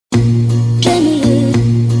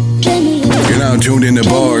tuned into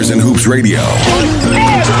Bars and Hoops Radio,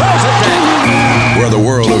 where the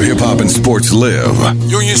world of hip-hop and sports live.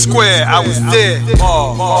 Union Square, I was there.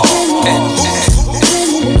 Bars and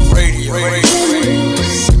Hoops Radio.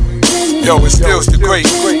 Yo, it's still the great.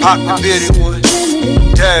 Pop the bearded one.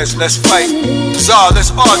 Dash, let's fight. Czar, let's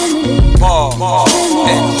argue. Bars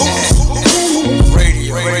and Hoops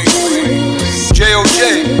Radio.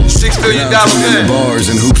 JOJ, $6 billion man. Bars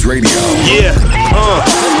and Hoops Radio. Yeah,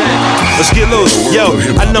 let's get loose. Yo,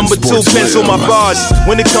 I number 2 pencil my bars.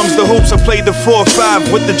 When it comes to hoops, I played the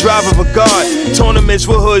 4-5 with the drive of a guard. Tournaments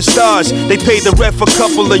with hood stars. They paid the ref a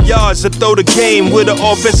couple of yards to throw the game with an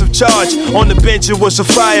offensive charge. On the bench, it was a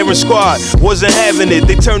firing squad. Wasn't having it.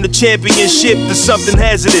 They turned the championship to something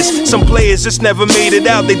hazardous. Some players just never made it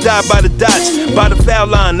out. They died by the dots, by the foul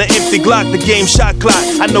line, the empty Glock, the game shot clock.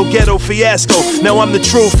 I know ghetto fiasco. Now I'm the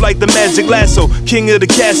truth like the magic lasso, king of the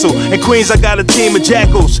castle. In Queens I got a team of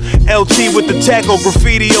jackals. LT with the tackle,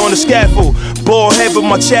 graffiti on the scaffold. Ball head with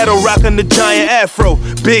my chattel, rocking the giant afro.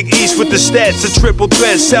 Big East with the stats, a triple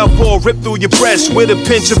threat. Southpaw rip through your breast with a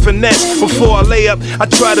pinch of finesse. Before I lay up, I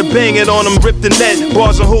try to bang it on them, rip the net.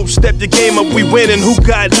 Bars and hoops, step your game up, we winning. Who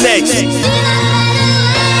got next?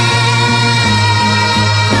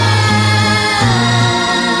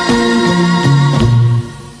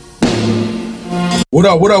 What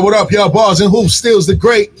up, y'all? Bars and Hoops, Steals the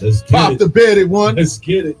Great. Pop the bearded one. Let's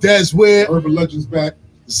get it. Des Ware. Urban Legends back.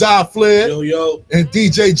 Zy Flair. Yo. And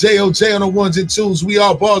DJ JOJ on the ones and twos. We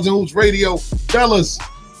are Bars and Hoops Radio. Fellas,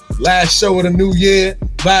 last show of the new year.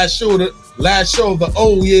 Last show of the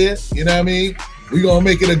old year. You know what I mean? We gonna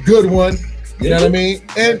make it a good one. You know what I mean?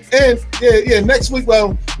 And next week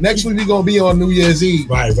we're gonna be on New Year's Eve.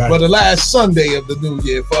 Right. For the last Sunday of the new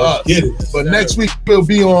year for us. Get it. But next week we'll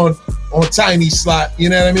be on Tiny Slot, you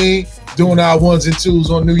know what I mean? Doing our ones and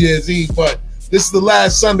twos on New Year's Eve. But this is the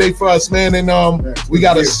last Sunday for us, man. And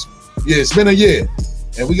it's been a year.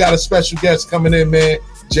 And we got a special guest coming in, man.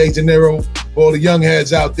 Jay De Niro, for all the young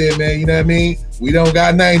heads out there, man. You know what I mean? We don't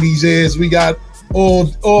got 90s ears, we got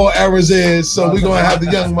all eras ears. So we're gonna have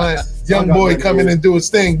the young boy come in and do his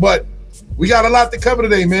thing. But we got a lot to cover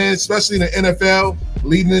today, man, especially in the NFL,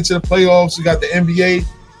 leading into the playoffs. We got the NBA.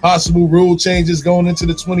 Possible rule changes going into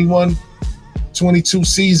the 21-22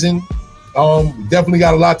 season. Definitely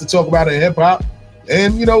got a lot to talk about in hip-hop.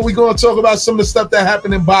 And, you know, we're going to talk about some of the stuff that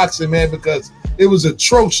happened in boxing, man, because it was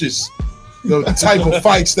atrocious, the type of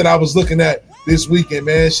fights that I was looking at this weekend,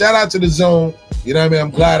 man. Shout out to The Zone. You know what I mean? I'm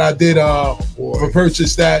glad I did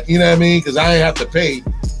purchase that, you know what I mean? Because I ain't have to pay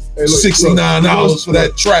 $69 for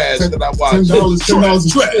that trash that I watched.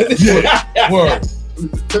 $10 trash. Yeah, word.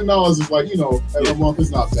 $10 is like, you know, every month is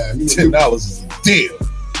not bad. You know, $10 is a deal.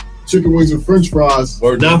 Chicken wings and French fries.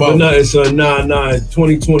 Not for nothing, so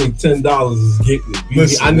 2020, $10 is getting it.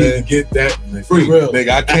 Listen, I need to get that free. Nigga,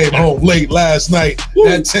 I came home late last night.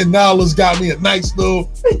 That $10 got me a nice little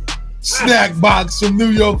snack box from New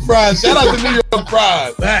York Fries. Shout out to New York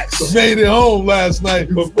Fries. Facts. Made it home last night.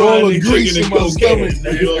 All the grease in my stomach.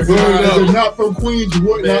 If not from Queens, you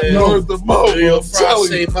would not know. Word the mo. New York Fries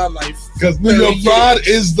saved my life. Because New York Fried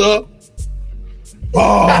is the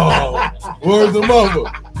word the mother.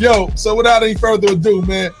 Yo, so without any further ado,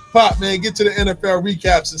 man, Pop, man, get to the NFL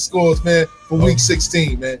recaps and scores, man, for week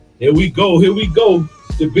 16, man. Here we go.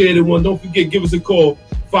 The bearded one. Don't forget, give us a call.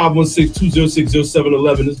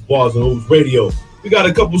 516-206-0711. This is Bars and Hoops Radio. We got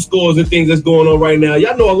a couple scores and things that's going on right now.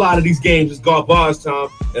 Y'all know a lot of these games is garbage time,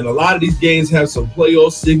 and a lot of these games have some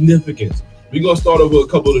playoff significance. We're going to start over a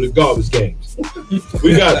couple of the garbage games.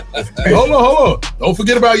 We got Hold on. Don't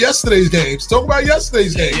forget about yesterday's games. Talk about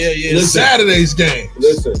yesterday's game. Yeah. Saturday's game.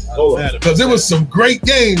 Listen, hold on. Because there was some great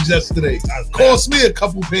games yesterday. Cost me a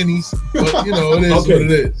couple pennies, but you know, it is what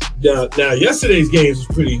it is. Now yesterday's games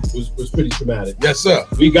was pretty traumatic. Yes, sir.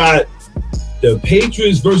 We got the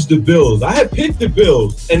Patriots versus the Bills. I had picked the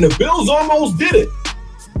Bills, and the Bills almost did it.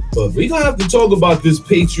 But we're going to have to talk about this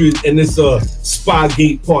Patriots and this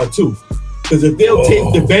Spygate Part 2. Because if they'll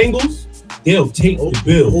take the Bengals, they'll take the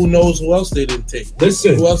Bills. Who knows who else they didn't take?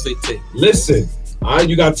 Listen. Who else they take? Listen. All right,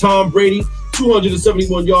 you got Tom Brady,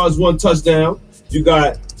 271 yards, 1 touchdown. You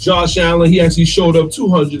got Josh Allen. He actually showed up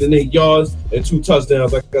 208 yards and 2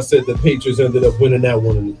 touchdowns. Like I said, the Patriots ended up winning that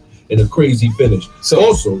one in a crazy finish.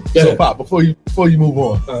 So Pop, before you move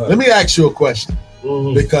on, let me ask you a question.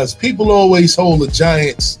 Mm-hmm. Because people always hold the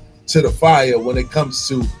Giants to the fire when it comes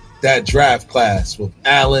to that draft class with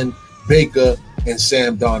Allen, Baker, and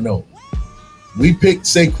Sam Darnold. We picked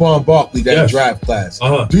Saquon Barkley that draft class.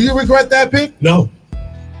 Do you regret that pick? No.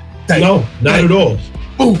 Not at all.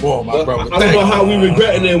 Boom, boom, my brother. I don't know how we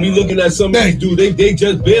regretting it. And we looking at some of these dudes. They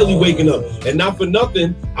just barely waking up. And not for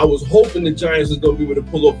nothing, I was hoping the Giants was going to be able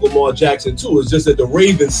to pull off Lamar Jackson too. It's just that the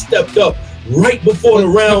Ravens stepped up right before the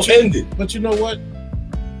round ended. But you know what?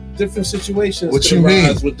 Different situations. What you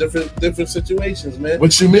mean? With different situations, man.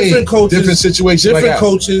 What you mean? Different coaches. Different situations. Different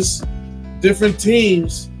coaches. Different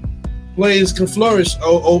teams. Players can flourish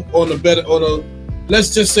on a better.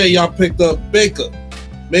 Let's just say y'all picked up Baker.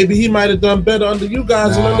 Maybe he might have done better under you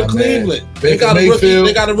guys than under Cleveland. They got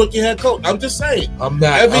a rookie head coach. I'm just saying. I'm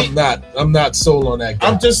not sold on that guy.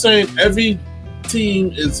 I'm just saying every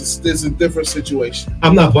team is a different situation.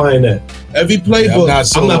 I'm not buying that. Every playbook.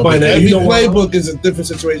 I'm not buying that. Every playbook is a different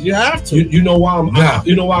situation. You have to. You know why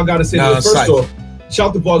I gotta say that first off.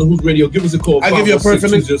 Shout to Bars and Hoops Radio. Give us a call. I give you a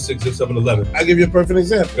perfect example. 711. I give you a perfect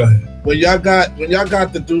example. Go ahead. When y'all got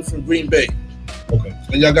the dude from Green Bay. Okay.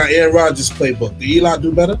 And y'all got Aaron Rodgers' playbook. Did Eli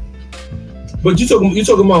do better? But you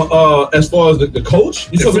talking about as far as the coach?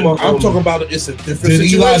 I'm talking about it's a different situation.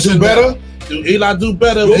 Did Eli do better? Did Eli do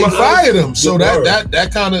better? They fired him, so that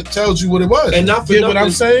kind of tells you what it was. And not for nothing, what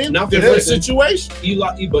I'm saying. Not different situation.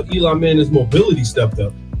 Eli Manning's mobility stepped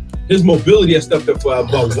up. His mobility has stepped up for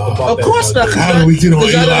about of course not. How do we get on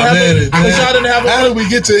Eli Manning? How do we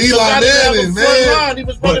get to Eli Manning, man? He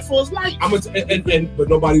was running for his life. But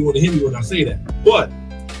nobody want to hear me when I say that. But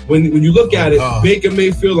when you look at it, Baker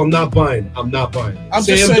Mayfield, I'm not buying it.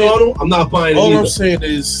 Sam Darnold, I'm not buying it. All I'm saying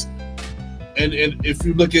is, and if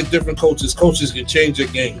you look at different coaches can change their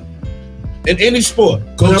game. In any sport,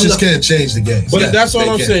 coaches can't change the game. But that's all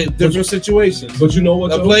I'm saying. Different situations. But you know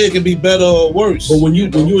what? A player can be better or worse. But when you're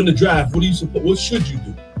in the draft, what should you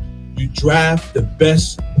do? You draft the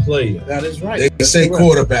best player. That is right. They say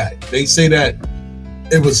quarterback. They say that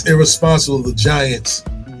it was irresponsible of the Giants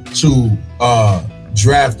to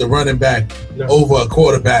draft the running back over a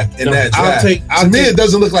quarterback in that draft. To me, it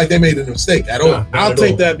doesn't look like they made a mistake at all. I'll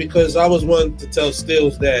take that because I was one to tell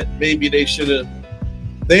Stills that maybe they should have.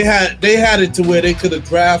 They had it to where they could have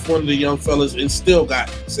drafted one of the young fellas and still got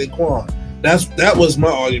Saquon. That was my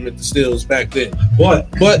argument to Stills back then. But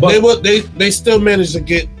they still managed to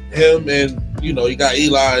get him, and you got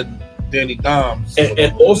Eli and Danny Dimes.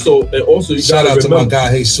 And also you shout out to my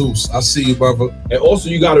guy Jesus. I see you, brother. And also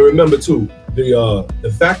you got to remember too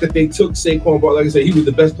the fact that they took Saquon, like I said, he was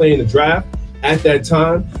the best player in the draft at that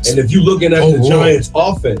time. And if you looking at the Giants'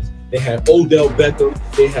 offense. They had Odell Beckham.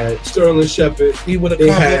 They had Sterling Shepard. He would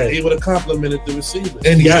have complimented the receivers.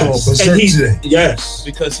 And yes,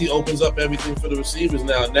 because he opens up everything for the receivers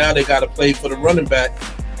now. Now they got to play for the running back.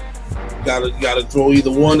 Got to throw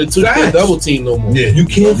either one or two. Can't double team no more. Yeah, you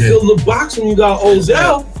can't fill the box when you got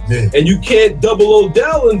Odell. Yeah. And you can't double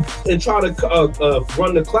Odell and try to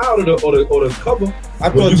run the cloud or the cover. I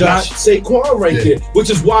thought Josh Saquon there, which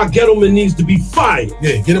is why Gettleman needs to be fired.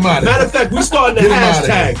 Yeah, get him out of here. Matter of fact, we starting the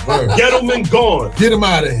hashtag Gettleman gone. Get him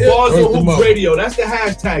out of here. Bars and Hoops Radio. That's the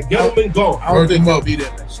hashtag Gettleman gone. I don't think he'll be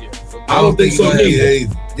there next year. I don't think so either.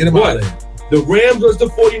 Get him out of here. The Rams versus the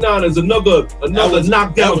 49ers, another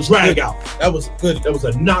knockdown drag out. That was good. That was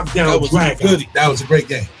a knockdown drag out. That was a great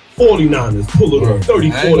game. 49ers pull it off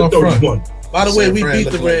 34-31. By the way, we beat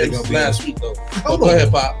the Rams last week though. Go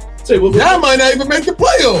ahead, Pop. Y'all might not even make the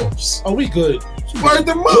playoffs. Oh, we good. Word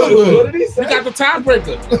the mother. What did he say? We got the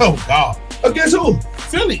tiebreaker. Oh God. Against who?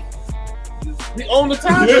 Philly. We own the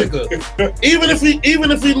tiebreaker. even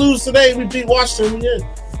if we lose today, we beat Washington. We in.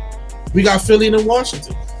 We got Philly and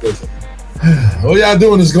Washington. All y'all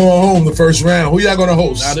doing is going home the first round. Who y'all gonna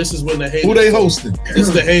host? Now this is when the haters. Who they hosting? This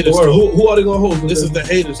is the haters. Talk. Who are they gonna host? This is the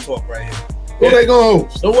haters talk right here. Who they gonna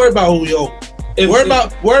host? Don't worry about who we host.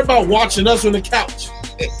 Worry about watching us on the couch.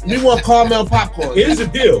 We want caramel popcorn. Here's the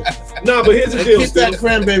deal. Nah, but here's the deal. Keep that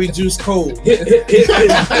cranberry juice cold. But here's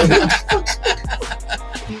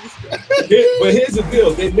the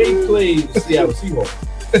deal. They may play the Seattle Seahawks.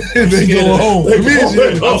 They go home.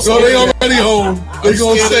 So they already home. They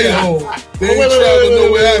gonna stay home. They ain't traveling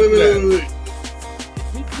nowhere after that.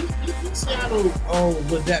 Seattle,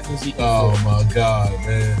 with that physique. Oh my God,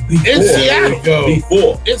 man! In Seattle,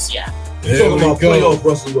 before in Seattle. You talking about playoff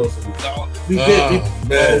Russell Wilson? We did,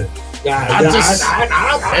 man.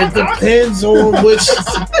 It depends on which.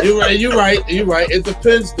 You're right. It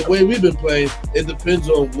depends the way we've been playing. It depends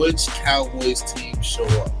on which Cowboys team show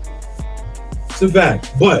up. It's a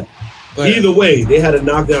fact, but either way, they had a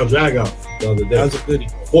knockdown drag out the other day. That was a goodie.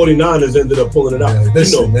 49ers ended up pulling it out. Yeah,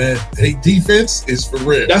 listen, man, their defense is for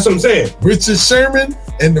real. That's what I'm saying. Richard Sherman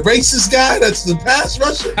and the racist guy that's the pass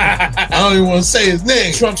rusher. I don't even want to say his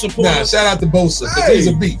name. Trump supporter. Nah, shout out to Bosa because he's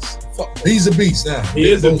a beast. He's a beast now. He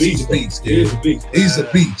is a beast. He's a beast. He is a beast. He's a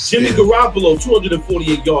beast. Jimmy Garoppolo,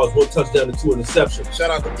 248 yards, 1 touchdown and 2 interceptions. Shout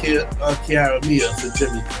out to Kiara Mia for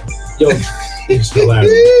Jimmy. Yo, it's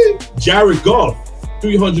hilarious. Jared Goff,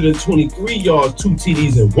 323 yards, 2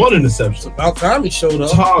 TDs, and 1 interception. It's about time he showed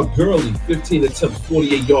up. Todd Gurley, 15 attempts,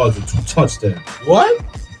 48 yards, and 2 touchdowns. What?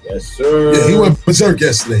 Yes, sir. Yeah, he went berserk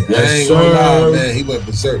yesterday. Yes, I ain't gonna sir. lie, man. He went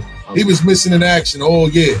berserk. He was missing in action all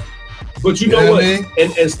year. But you You know know what? what I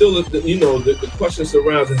mean? And still, the question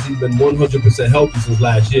surrounds has he been 100% healthy since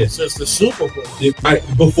last year? Since the Super Bowl. Right,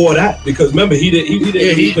 before that, because remember he didn't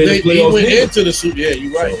He play the playoffs. went either. into the Super. Yeah,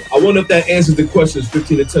 you're right. I wonder if that answers the question.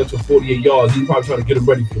 15 attempts for 48 yards. He's probably trying to get him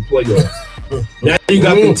ready for the playoffs. Now you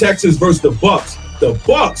got the Texans versus the Bucks. The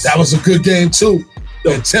Bucks. That was a good game too.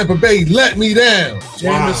 And Tampa Bay let me down.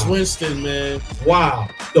 Jameis Winston, man. Wow.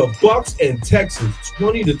 The Bucks and Texans,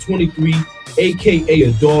 20-23, aka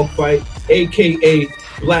a dogfight, aka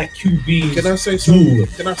black QBs. Can I say something? dueling.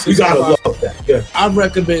 Can I say You gotta something? love that. Yeah. I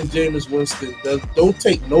recommend Jameis Winston. Don't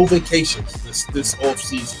take no vacations this off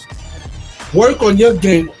season. Work on your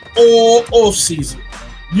game all off season.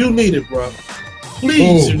 You need it, bro.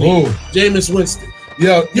 Please, you need it. Jameis Winston.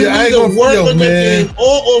 Yo, You I need ain't to gonna work yo, on your man. game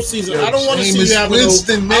all off season. Yo, I don't want to see Jameis you having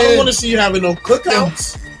Winston, no. I don't man. want to see you having no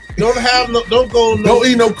cookouts. Don't go. No, Don't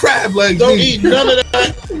eat no crab legs. Don't me. eat none of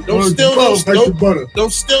that. Don't steal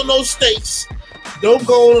don't steal no steaks. Don't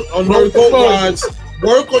go on no Work the boat boat. rides.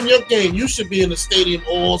 Work on your game. You should be in the stadium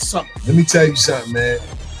all summer. Let me tell you something, man.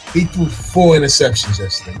 He threw 4 interceptions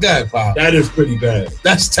yesterday. Go ahead, Bob. That is pretty bad.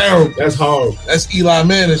 That's terrible. That's horrible. That's Eli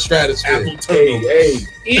Manning stratosphere. Apple turnovers. Hey,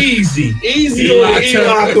 easy Eli on Eli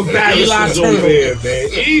Turner. comparisons Eli over Turner. there,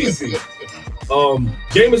 man. Easy.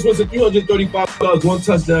 Jameis Winston, 335 yards, 1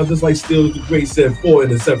 touchdown, just like Steelers the Great said, 4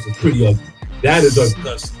 interceptions. Pretty ugly. That is ugly.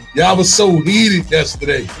 Disgusting. Y'all was so heated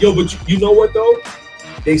yesterday. Yo, but you know what though?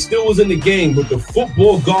 They still was in the game, but the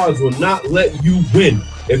football gods will not let you win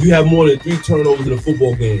if you have more than 3 turnovers in a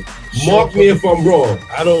football game. Mark me if I'm wrong.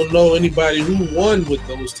 I don't know anybody who won with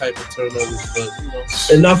those type of turnovers,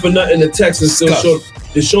 but And not for nothing, the Texans still showed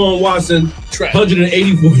Deshaun Watson, trash.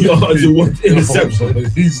 184 yards and 1 interception.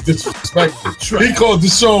 He's disrespectful. He called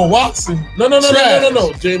Deshaun Watson. No. trash.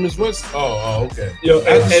 Jameis Winston. Oh, okay. Yo,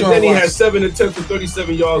 and Deshaun then he had Watson. 7 attempts for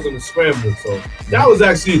 37 yards on the scrambler. So that was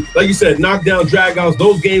actually, like you said, knockdown, dragouts.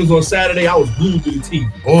 Those games on Saturday, I was glued to the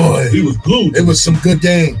TV. Boy, He was glued. it was some good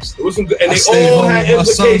games. It was some good, and I they stayed all home had with my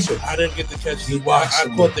son. implications. I didn't get to catch You the. watched I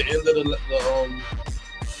them. caught the end of the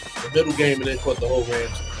middle game and then caught the whole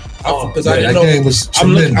Rams. Because Yeah, I didn't that know. game was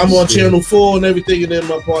I'm tremendous. on Channel 4 and everything, and then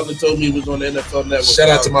my partner told me he was on the NFL Network. Shout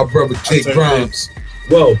out to my brother Kate turned Grimes.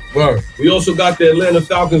 Well, Word. we also got the Atlanta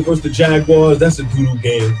Falcons versus the Jaguars. That's a doodle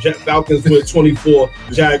game. Falcons win 24,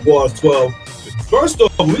 Jaguars 12. First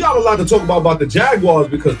off, we got a lot to talk about the Jaguars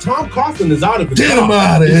because Tom Coughlin is out of a Get job. him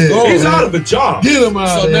out of here. He's out of a job. Get him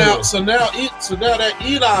out So of now, here. so now that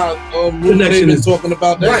Eli Connection they've been is- talking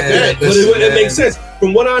about that. Right, Man, but listen, it man. makes sense.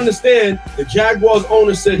 From what I understand, the Jaguars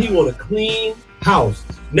owner said he want a clean house.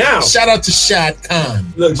 Now, Shout out to Shad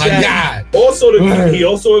Khan. look, my Shad- guy. Also, Word. he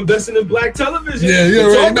also invested in black television. Yeah, you We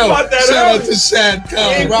already talked know. about that Shout out earlier. to Shad He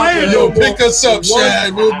ain't Khan. playing Yo, no more. pick us up, The one-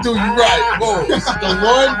 Shad. We'll do you right. Boy.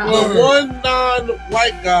 The one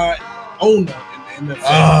non-white guy owner in the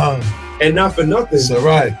NFL. And not for nothing. It's all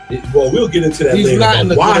right. Well, we'll get into that He's later. not in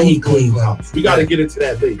About the why good he old cleaned boys. house. We got to get into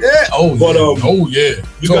that later. Yeah. Oh, But, yeah. Oh, yeah.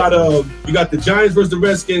 You got the Giants versus the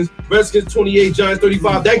Redskins. Redskins 28, Giants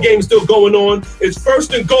 35. That game is still going on. It's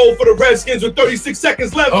 1st and goal for the Redskins with 36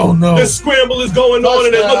 seconds left. Oh, no. The scramble is going on,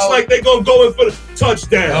 and it looks like they're gonna go in for the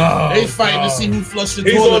touchdown. Oh, They fighting God. to see who flushed the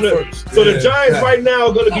He's on toilet the, first. so the Yeah. Giants Yeah. right now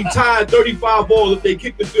are going to be tied 35-all. If they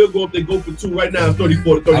kick the field goal, if they go for 2 right now, it's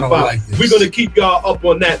 34-35. I don't like this. We're going to keep y'all up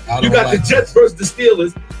on that. I You don't got like the Jets versus the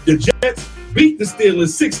Steelers. The Jets beat the Steelers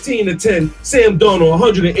 16-10. Sam Darnold,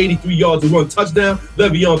 183 yards and 1 touchdown.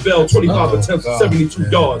 Le'Veon Bell, 25 attempts, God, 72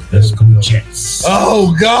 man. yards. Let's go Jets.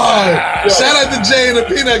 Oh, God. Shout out to Jay in the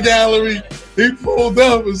Peanut Gallery. He pulled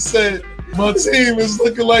up and said, my team is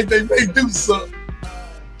looking like they may do something.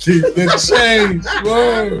 Keep the change.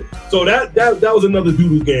 Word. So that was another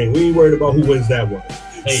doodle game. We ain't worried about who wins that one.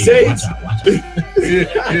 Saints,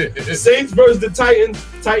 Saints versus the Titans.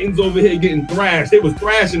 Titans over here getting thrashed. They was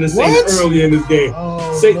thrashing the Saints What? early in this game.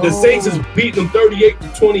 Oh, The Saints is beating them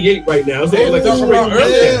 38-28 right now. It's They like was talking a about straight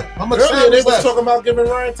earlier. game. How much Earlier, time they was was that? talking about giving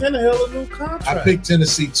Ryan Tannehill a new contract. I picked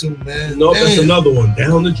Tennessee too, man. No, that's Damn. another one.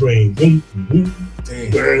 Down the drain. Boom, boom.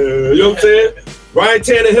 Damn. You know what I'm saying? Ryan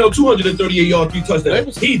Tannehill, 238 yards, 3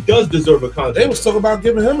 touchdowns. He does deserve a They contract. was talking about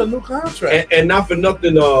giving him a new contract. And not for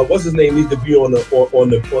nothing, what's his name needs to be on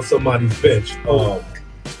somebody's bench.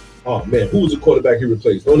 Oh man, who was the quarterback he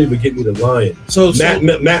replaced? Don't even get me the Lion.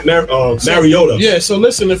 Mariota. Yeah. So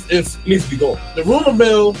listen, if He needs to be gone. the rumor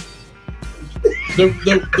mill,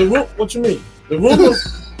 what you mean?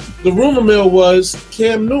 The rumor mill was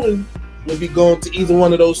Cam Newton would be going to either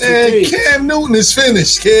one of those two Man, teams. Cam Newton is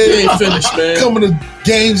finished, He kid. ain't finished, man. Coming to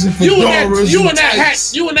games and fedoras. You and and that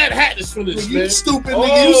tights. hat. You and that hat is finished, You man. stupid Oh,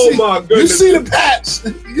 nigga. my You goodness. see the patch.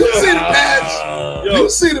 You see the patch. Yo, You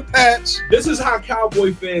see the patch. this is how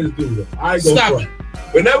Cowboy fans do it. I ain't gonna Stop front.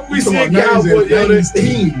 Whenever we see a Talking about Cowboy, 90s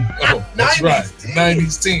team. Oh, that's right.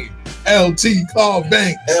 90s team. LT Carl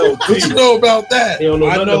Banks. LT. What you know about that? They don't know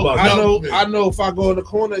nothing about that. I know. If I go in the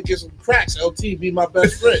corner and get some cracks, LT be my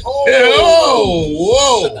best friend. Oh,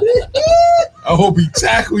 whoa. I hope he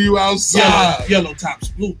tackle you outside. Yellow tops,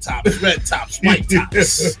 blue tops, red tops, white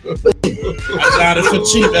tops. I got it for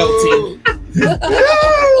cheap, LT.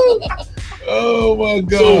 Oh my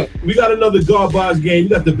So God. we got another garbage game. You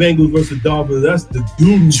got the Bengals versus Dolphins. That's the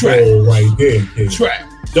doodle Trash. bowl right there, kid. Track.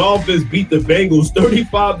 Dolphins beat the Bengals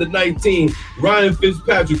 35-19. Ryan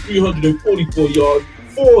Fitzpatrick 344 yards,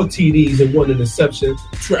 4 TDs and 1 interception.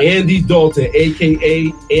 Track. Andy Dalton,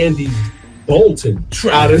 aka Andy Bolton,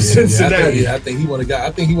 out of Cincinnati. I think he want to get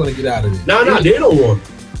out of there. Nah, they don't want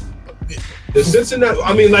him. The Cincinnati.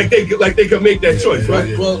 I mean, like they could make that choice, right?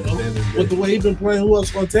 Yeah. Well, with the way he been playing, who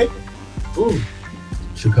else gonna take him? Ooh.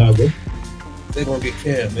 Chicago. They gonna get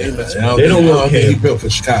Cam. They ain't messing. They don't want think Cam. he built for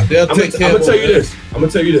Chicago. They'll I'm take Cam. gonna tell you over. this. I'm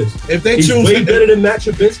gonna tell you this. If they He's choose way better than Matt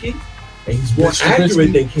Trubisky, and he's more Mitch accurate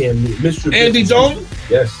Trubisky? than Cam Newton. Mr. Trubisky. Andy Dalton,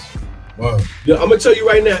 Yes. Wow. Yeah, I'm gonna tell you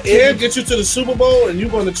right now. Cam Andy, get you to the Super Bowl, and you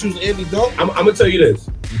gonna choose Andy Dalton? I'm gonna tell you this.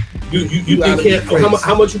 You You think gotta be Cam? crazy.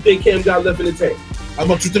 How much you think Cam got left in the tank? How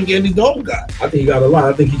much you think Andy Dalton got I think he got a lot.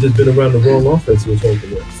 I think he just been around the wrong offense his whole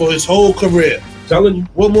career. for his whole career? Telling you,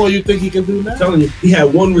 What more you think he can do now? telling you, he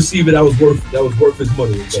had one receiver that was worth his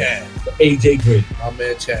money. Chad, AJ Green. my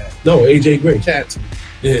man Chad. No, AJ Green. Chad to me.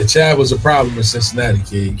 Yeah, Chad was a problem in Cincinnati,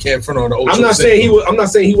 kid. You can't front on the I'm not saying he was. I'm not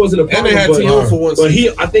saying he wasn't a And problem. they had but, T.O. for one but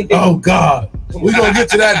season. I think they. Oh God. We're gonna get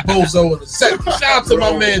to that bozo in a second. Shout out to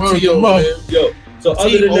my man Word T.O. him up. man. Yo. So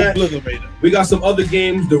other than that, Obliterator. we got some other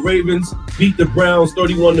games. The Ravens beat the Browns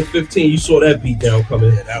 31-15. You saw that beatdown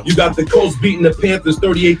coming. Yeah, that was- You got the Colts beating the Panthers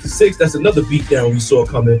 38-6. That's another beatdown we saw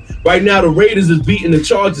coming. Right now, the Raiders is beating the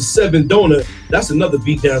Chargers 7-0. That's another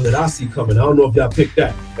beatdown that I see coming. I don't know if y'all picked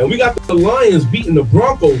that. And we got the Lions beating the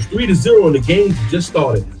Broncos 3-0 in the game just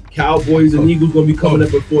started. Cowboys and Eagles gonna be coming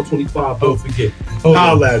up at 4:25. Don't forget. Hold on.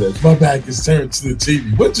 Holla at us. My back is turned to the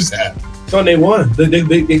TV. What just happened? Sunday won.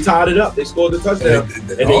 They tied it up. They scored the touchdown.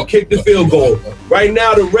 And And they kicked the field goal. Right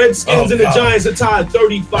now, the Redskins and the God. Giants are tied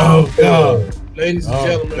 35. Oh God. Ladies and Oh,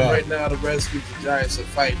 gentlemen, God. right now the Redskins and Giants are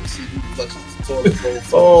fighting to see who flushes the toilet bowl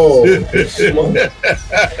first. Oh,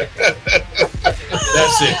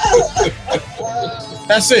 That's it.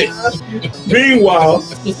 That's it. meanwhile,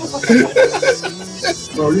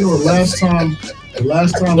 Bro, you know, the last time.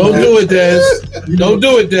 Don't do it, Dez. You know, Don't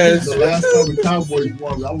do it, Dez. The last time the Cowboys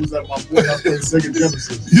won, I was at my boy. I played Sega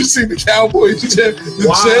Genesis. You see the Cowboys, the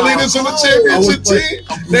cheerleaders on the championship team?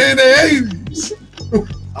 They in the 80s.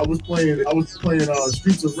 I was playing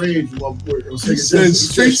Streets of Rage with my boy. It was He Sega said Genesis.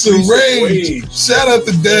 Streets of Rage. Shout out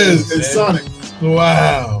to Dez. And Sonic.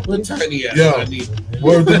 Wow. What tiny ass? Yo. I need him.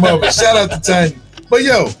 Word them up. Shout out to Tiny. But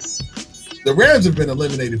yo, the Rams have been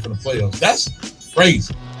eliminated from the playoffs. That's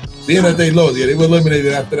crazy. Being that they lost, yeah, they were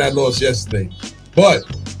eliminated after that loss yesterday. But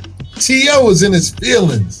T.O. was in his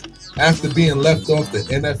feelings after being left off the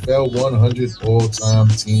NFL 100 all-time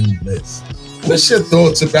team list. What's your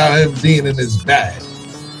thoughts about him being in his bag?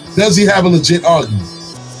 Does he have a legit argument?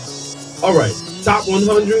 all right, top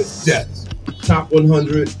 100, Yes. top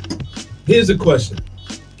 100. Here's a question: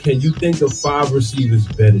 can you think of 5 receivers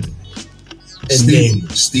better than him? And name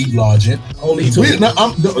Steve Largent. only 2.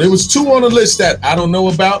 There was 2 on the list that I don't know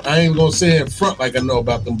about. I ain't gonna say in front like I know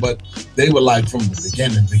about them, but they were like from the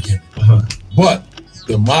beginning. Uh-huh. But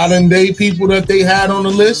the modern day people that they had on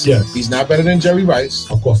the list, Yeah. he's not better than Jerry Rice.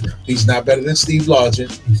 Of course not. He's not better than Steve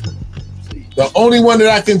Largent. He's not. The only one that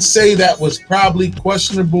I can say that was probably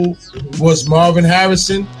questionable was Marvin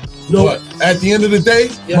Harrison. No. But at the end of the day,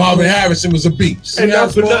 Yeah. Marvin Harrison was a beast. And He not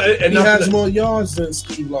has for more- nothing. And he not has for more yards than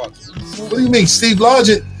Steve Largent. What do you mean? Steve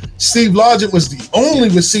Largent was the only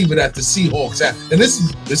receiver that the Seahawks had. And this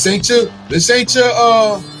ain't your Steve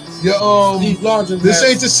Largent. this has-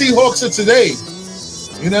 ain't the Seahawks of today.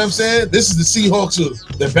 You know what I'm saying? This is the Seahawks of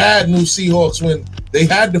the bad new Seahawks when they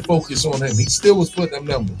had to focus on him. He still was putting them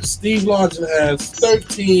numbers. Steve Largent has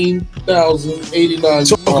 13,089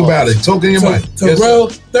 Talk yards. about it. Talk in your mic. Yes,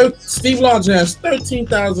 Steve Largent has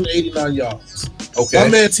 13,089 yards. Okay. My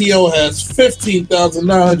man T.O. has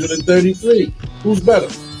 15,933. Who's better?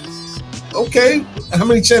 Okay. How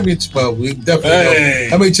many championships? Well, we definitely know.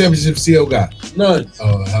 How many championships T.O. got? None.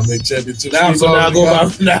 Oh, how many championships? Now we go got?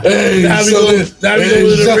 by Hey, now we so go then- to it's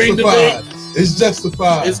the ring debate. justified. It's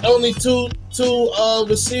justified. It's only two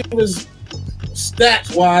receivers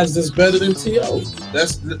stats wise that's better than T.O.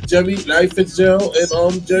 That's Larry Fitzgerald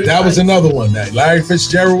and Jerry. That was Rice. another one. That Larry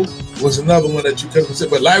Fitzgerald was another one that you couldn't say.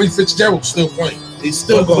 But Larry Fitzgerald's still playing. He's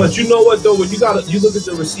still But, going. but you know what though, when you look at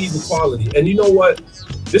the receiver quality, and you know what,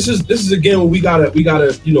 this is again when we gotta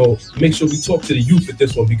make sure we talk to the youth at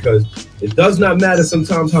this one, because it does not matter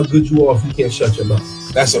sometimes how good you are if you can't shut your mouth.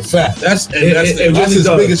 That's a fact. That's It That's really his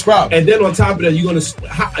does. biggest problem. And then on top of that, you're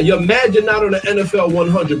mad you're not on the NFL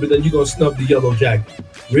 100, but then you're gonna snub the yellow jacket.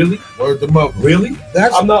 Really? Word the mother. Really?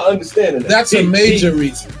 That's I'm not understanding that. that's a major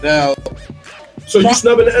reason. Now, So you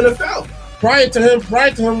snubbing the NFL? prior to him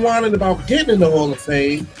whining about getting in the Hall of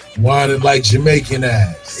Fame, Whining like Jamaican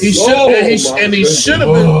ass. he should Oh, and he my should have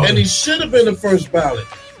goodness. been and he should have been the first ballot.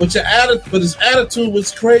 But his attitude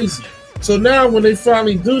was crazy. So now when they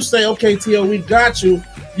finally do say, okay, T.O., we got you,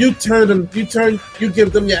 you give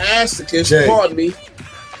them your ass to kiss, Jay. pardon me,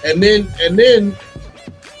 and then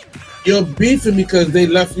you're beefing because they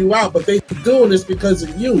left you out, but they doing this because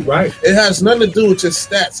of you. Right. It has nothing to do with your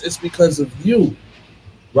stats. It's because of you.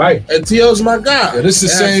 Right. And T.O.'s my guy. Yeah, this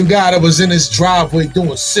is the same guy that was in his driveway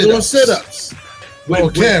doing sit-ups. Doing sit-ups. On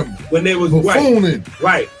camera. When they was Buffooning.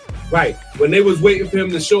 right. When they was waiting for him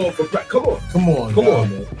to show up for practice. Come on, Come on,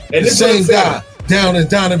 man. And The this is what I'm same saying. guy down in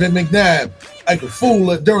Donovan McNabb like a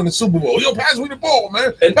fool during the Super Bowl. Yo, pass me the ball,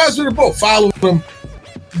 man. And- Pass me the ball. Followed him,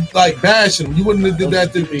 like bashing him. You wouldn't have did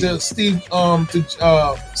that to Steve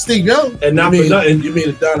Steve Young. And not You for nothing. mean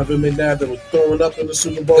the Donovan McNabb that was throwing up in the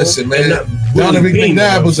Super Bowl? Listen, man. not Donovan really being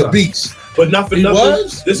McNabb was a outside. beast. But not for He nothing.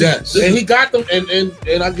 was? Yes. And he got them,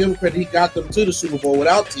 and I give him credit, he got them to the Super Bowl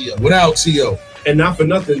without T.O. Without T.O. And not for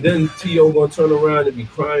nothing. Then T.O. gonna turn around and be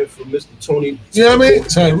crying for Mr. Tony. You know what I mean?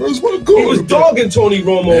 Turn Rose, what a He good. was dogging Tony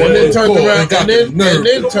Romo. And And then Of turned course, around, they got and then the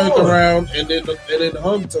nerve. turned Come on. around, and then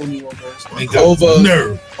hung Tony almost They got over the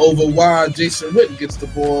nerve. over why Jason Witten gets the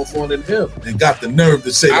ball more than him. They got the nerve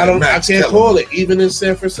to say I that Max can't Kellerman. call it. Even in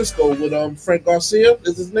San Francisco with Frank Garcia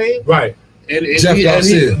is his name, Right. and Jeff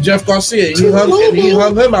Garcia. Jeff Garcia. He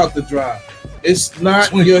hung him out the drive. It's not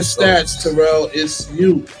Twinkle your toes. stats, Terrell. It's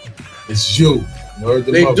you. It's you. Word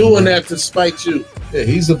to They mother, doing man. that to spite you. Yeah,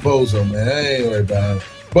 he's a bozo, man. I ain't worried about him.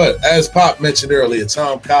 But as Pop mentioned earlier,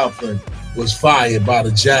 Tom Coughlin was fired by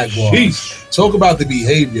the Jaguars. Sheesh. Talk about the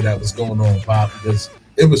behavior that was going on, Pop, because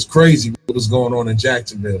it was crazy what was going on in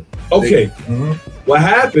Jacksonville. Okay. Mhm. What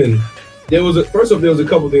happened? There was a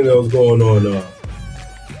couple things that was going on.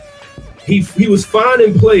 He was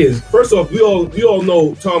finding players. First off, we all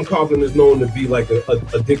know Tom Coughlin is known to be like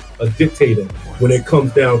a dictator when it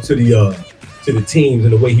comes down to the teams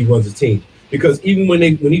and the way he runs the team. Because even when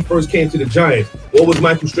he first came to the Giants, what was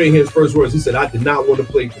Michael Strahan's first words? He said, "I did not want to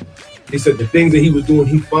play for him." He said the things that he was doing,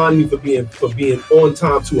 he fined me for being on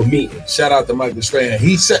time to a meeting. Shout out to Michael Strahan.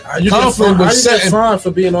 He said How you Coughlin was get setting. fined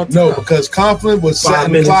for being on time? No, because Coughlin was 5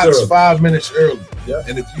 setting minutes clocks early. 5 minutes early. Yeah.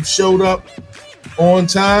 And if you showed up on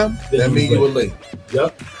time, Then that you means was you were late.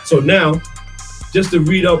 Yep. So now, just to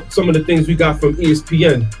read up some of the things we got from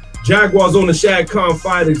ESPN, Jaguars owner Shad Khan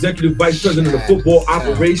fired executive vice president of football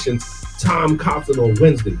operations Tom Coughlin on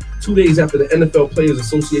Wednesday, 2 days after the NFL Players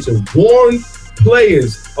Association warned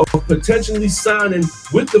players of potentially signing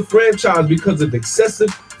with the franchise because of excessive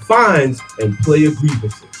fines and player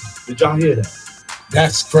grievances. Did y'all hear that?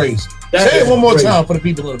 That's crazy. That Say it is one more crazy. time for the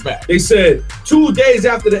people in the back. They said 2 days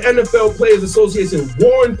after the NFL Players Association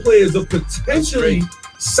warned players of potentially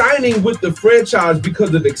signing with the franchise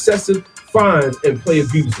because of excessive fines and player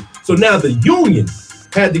grievances. So now the union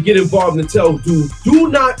had to get involved and tell dudes, do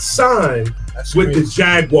not sign That's with crazy. the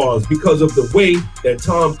Jaguars because of the way that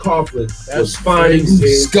Tom Coughlin was That's fining his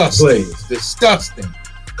Disgusting. players. Disgusting.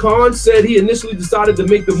 Khan said he initially decided to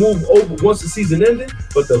make the move over once the season ended,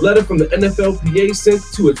 but the letter from the NFLPA sent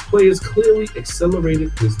to its players clearly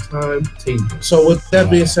accelerated his timetable. So with that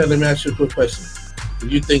being said, let me ask you a quick question. Do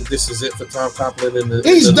you think this is it for Tom Coughlin?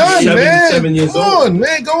 He's done, man. 7 years Come old. on,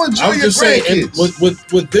 man. Go enjoy I'm your just saying, and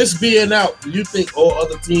grandkids. with this being out, do you think all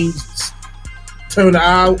other teams turn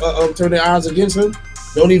their eyes against him?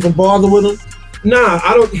 Don't even bother with him? Nah,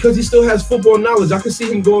 I don't, because he still has football knowledge. I can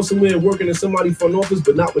see him going somewhere and working in somebody's front office,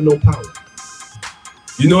 but not with no power.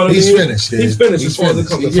 You know what I mean? He's finished. He's finished as far as it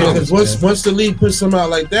comes to Yeah, Tom. because once the league puts him out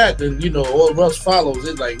like that, then all the rest follows.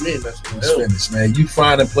 It's like, man, that's He's finished, man. You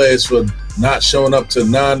finding players for not showing up to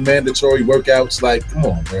non-mandatory workouts. Like, come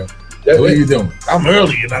on, bro. What are you doing? I'm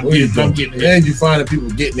early and I'm getting here. And you find that people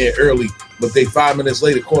getting there early, but they 5 minutes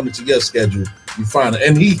late according to your schedule. You find it,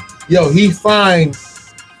 and he fined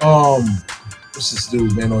what's this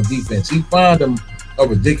dude, man, on defense? He fined him a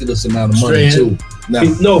ridiculous amount of money too.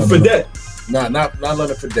 Fredette. Not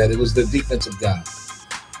Leonard Fredette. It was the defensive guy.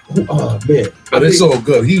 Oh man, but it's all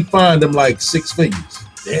good. He fined him like 6 figures.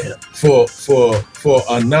 Damn. For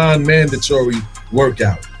a non-mandatory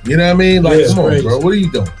workout. You know what I mean? Like, come on, bro. What are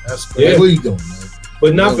you doing? That's crazy. Like, what are you doing, man?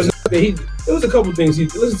 But not for nothing. There was a couple things.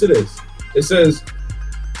 Listen to this. It says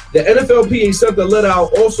the NFLPA sent the letter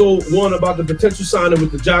out, also warned about the potential signing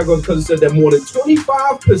with the Jaguars because it said that more than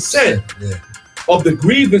 25% of the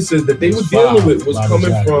grievances that they were dealing with was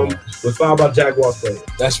filed by Jaguars players.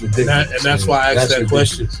 That's ridiculous. And that's why I asked that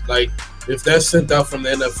question. Like, if that's sent out from the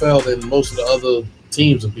NFL, then most of the other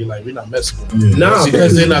teams will be like, we're not messing with them. Nah,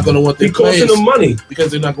 because they're not going to want their players. Costing them money. Because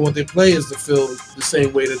they're not going to want their players to feel the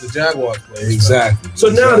same way that the Jaguars play. Exactly. So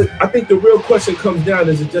now I think the real question comes down,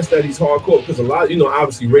 is it just that he's hardcore? Because a lot,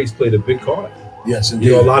 obviously race played a big part. Yes,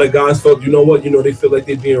 indeed. A lot of guys felt, they feel like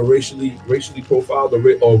they're being racially profiled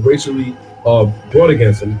or racially brought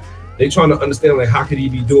against him. They trying to understand, like, how could he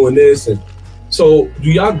be doing this? And so do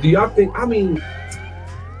y'all think,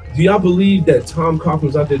 do y'all believe that Tom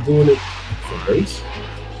Coughlin's out there doing it for race?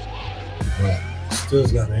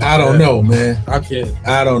 I don't know, man.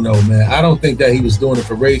 I don't know, man. I don't think that he was doing it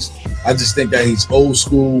for race. I just think that he's old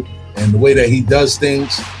school, and the way that he does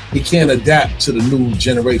things, he can't adapt to the new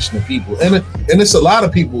generation of people. And it's a lot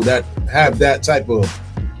of people that have that type of,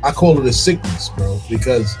 I call it a sickness, bro,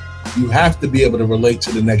 because you have to be able to relate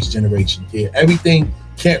to the next generation here. Everything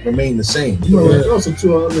can't remain the same. Also,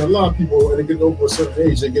 too, a lot of people, when they get over a certain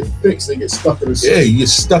age, they get fixed, they get stuck in the system. Yeah, you're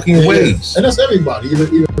stuck in your ways. And that's everybody.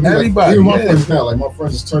 Even my friends now, like my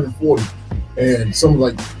friends is turning 40, and some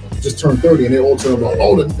like just turned 30, and they all turn about,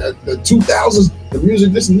 the 2000s, the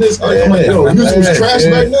music, this and this. I'm like, the music was trash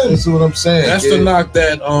back then. That's what I'm saying. That's the knock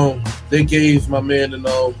that they gave my man in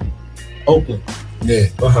Oakland. Yeah.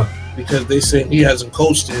 Because they say he hasn't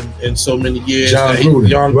coached in so many years. John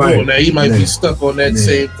Gruden. Now he might be stuck on that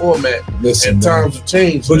same format. And times have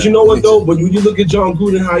changed. But you know what though? But when you look at John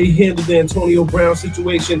Gruden, how he handled the Antonio Brown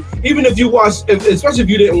situation, even if you watch, especially if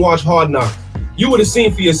you didn't watch Hard Knocks, you would have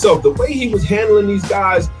seen for yourself the way he was handling these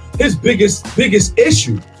guys. His biggest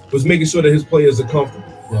issue was making sure that his players are comfortable.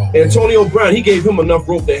 Antonio Brown, he gave him enough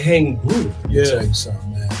rope to hang Gruden. Yeah. Tell you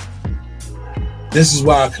something, man. This is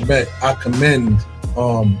why I commend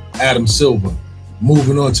Adam Silver.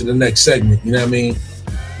 Moving on to the next segment, you know what I mean?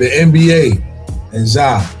 The NBA and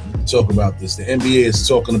Zah talk about this. The NBA is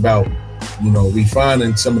talking about,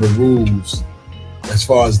 refining some of the rules as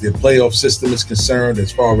far as their playoff system is concerned,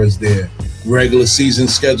 as far as their regular season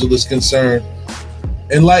schedule is concerned.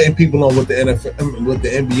 Enlighten people on what the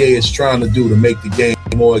NBA is trying to do to make the game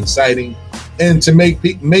more exciting and to make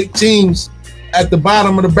teams at the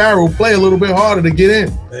bottom of the barrel play a little bit harder to get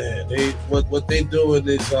in. Man, what they doing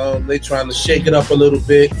is they trying to shake it up a little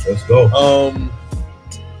bit. Let's go.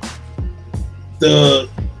 The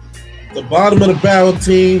bottom of the barrel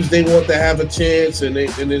teams, they want to have a chance, and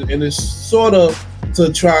it's sort of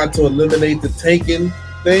to try to eliminate the tanking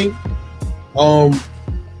thing.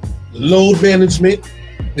 Load management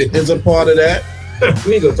is a part of that.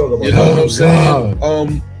 We ain't gonna talk about what I'm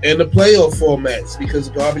saying. And the playoff formats, because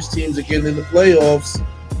garbage teams are getting in the playoffs,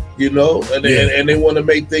 and they want to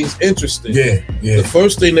make things interesting. Yeah. The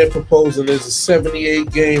first thing they're proposing is a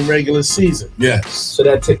 78-game regular season. Yes. So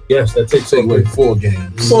that takes away 4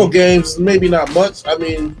 games. 4 games, maybe not much. I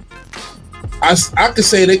mean, I could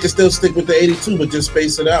say they could still stick with the 82, but just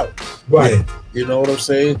space it out. Right. Yeah. You know what I'm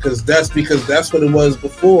saying? Because that's what it was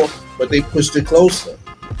before, but they pushed it closer.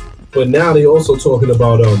 But now they're also talking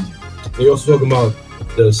about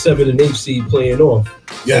the 7 and 8 seed playing off.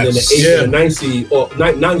 Yes. And then the 8 and the 9 seed, or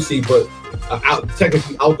 9 seed, but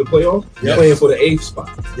technically out the playoffs, playing for the 8th spot.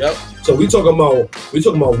 Yep. So we talking about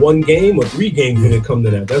 1 game or 3 games when it comes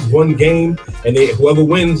to that. That's 1 game, and whoever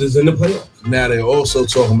wins is in the playoffs. Now they're also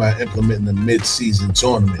talking about implementing the mid-season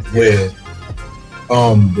tournament where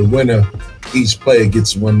the winner, each player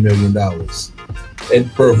gets $1 million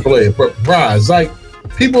and per player, per prize. Like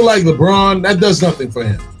people like LeBron, that does nothing for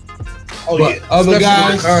him. Oh, but yeah. Other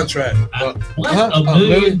guys, contract. What? $1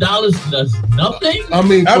 million does nothing? I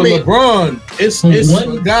mean, LeBron, it's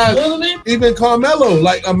guys, even Carmelo,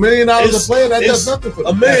 like $1 million a player, that does nothing for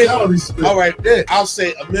them. $1 million. All right, I'll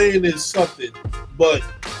say $1 million is something, but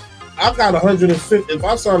I've got 150. If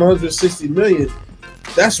I sign 160 million,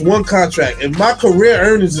 that's 1 contract. If my career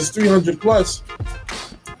earnings is 300 plus,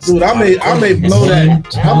 Dude, I may blow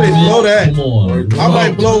that. I may blow that. Come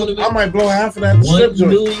on. I might blow half of that strip $1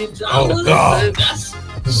 joint. million. Oh, God. That's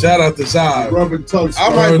Shout out to Zai. Rubbing tongues. I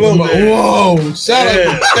might blow that. Whoa! Shout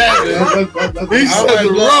out to that. He said the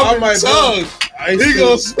rubbing tongue. He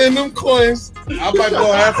gonna spend them coins. I might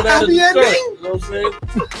blow half of that in the shirt. You know what I'm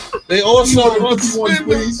saying? They also Spend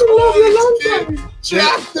them coins.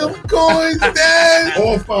 Drop them coins, Dad.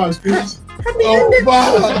 All 5, please. Oh,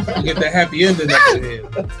 wow. you get the happy ending at the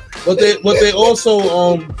end. What they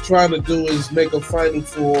also trying to do is make a Final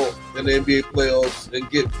Four in the NBA playoffs and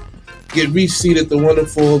get reseeded to 1 and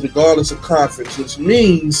 4 regardless of conference, which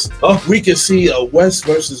means we can see a West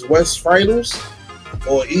versus West finals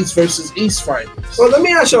or East versus East finals. So let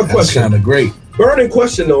me ask you a That's question. kind of great. Burning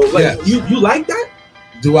question though. Like Yes. you like that?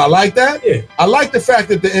 Do I like that? Yeah. I like the fact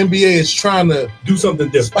that the NBA is trying to Do something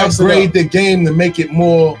different. upgrade the game to make it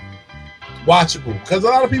more watchable. Because a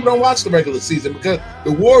lot of people don't watch the regular season because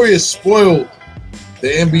the Warriors spoiled the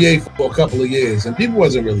NBA for a couple of years and people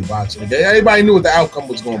wasn't really watching it. Everybody knew what the outcome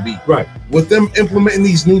was going to be. Right. With them implementing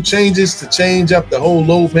these new changes to change up the whole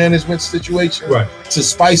load management situation, Right. to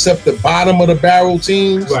spice up the bottom of the barrel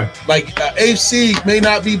teams, Right. like 8th seed may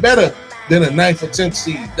not be better than a 9th or 10th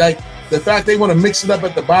seed. Like the fact they want to mix it up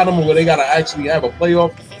at the bottom where they got to actually have a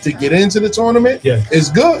playoff to get into the tournament is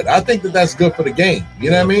good. I think that that's good for the game. You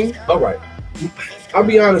know what I mean? All right. I'll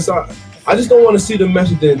be honest. I just don't want to see them mess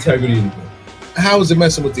with the integrity of the game. How is it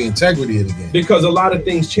messing with the integrity of the game? Because a lot of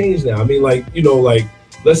things change now. I mean, like, you know, like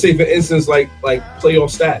let's say for instance, like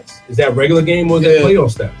playoff stats. Is that regular game or is that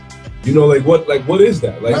playoff stats? You know, like what is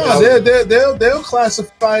that? Like no, they'll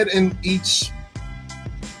classify it in each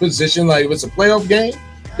position. Like if it's a playoff game,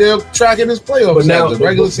 they'll track it as playoff. But now, the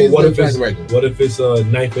regular but season, what if they'll it's track regular. what if it's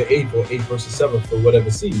 9th or 8th or 8th versus 7th for whatever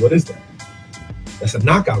seed? What is that? That's a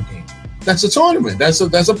knockout game. That's a tournament. That's a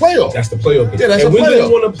playoff. That's the playoff game. Yeah, that's and a when do they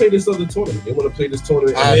playoff. want to play this other tournament? They want to play this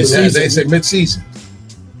tournament They say mid-season,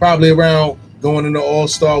 probably around going into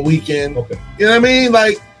All-Star weekend. Okay. You know what I mean?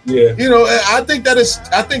 Like, yeah. You know, I think that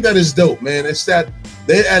is dope, man. It's that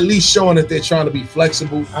they're at least showing that they're trying to be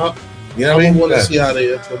flexible. You know what I mean? I want to see how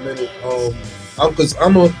they implement it. Because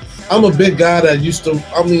I'm a big guy that used to.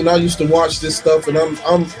 I used to watch this stuff, and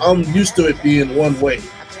I'm used to it being one way.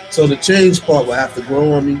 So the change part will have to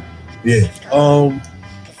grow on me. Yeah.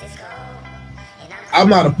 I'm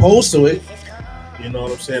not opposed to it. You know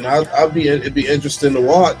what I'm saying? It'd be interesting to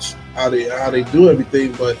watch how they do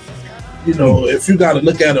everything. But you know, if you got to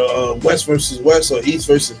look at a West versus West or East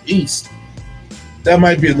versus East, that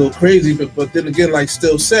might be a little crazy. But then again, like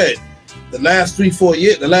Still said, the last 4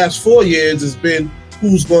 years has been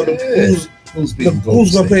who's going to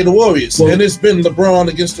play the Warriors, and it's been LeBron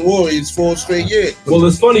against the Warriors 4 straight years. Well,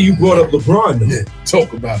 it's funny you brought up LeBron. Though. Yeah,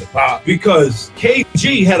 talk about it, Bob. Because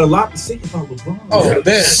KG had a lot to say about LeBron. Oh man,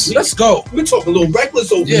 let's go. We're talking a little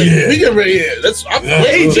reckless over here. Yeah. We get ready. Yeah,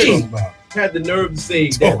 KG had the nerve to say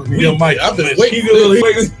that. I've been waiting.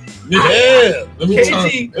 Yeah, let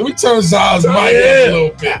me turn Zai's mic up a little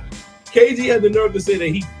bit. KG had the nerve to say that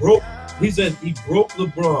he broke. He said he broke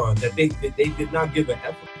LeBron. That they did not give an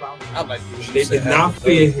F about him. I like they did not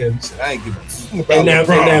fear him. I ain't giving a about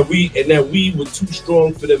and that we were too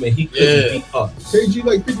strong for them, and he couldn't beat us. KG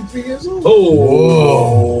like 53 years old.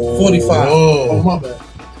 Oh, 45. Oh my bad.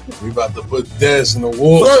 We about to put Dez in the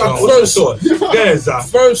war.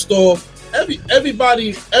 First off,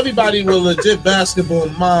 everybody with legit basketball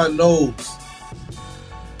mind knows.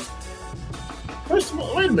 First of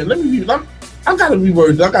all, wait a minute. I gotta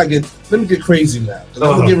reword. Let me get crazy now. I'm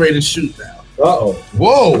gonna get ready to shoot now.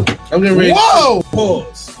 Whoa. I'm getting ready. Whoa. To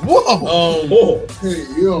pause. Whoa. Hey,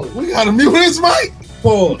 yo. We gotta mute his mic.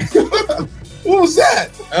 Pause. What was that?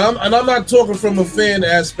 And I'm not talking from a fan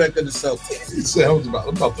aspect of the Celtics. He said I'm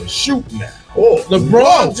about to shoot now.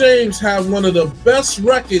 LeBron James have one of the best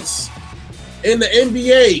records in the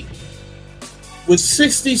NBA with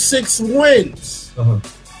 66 wins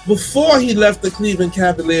before he left the Cleveland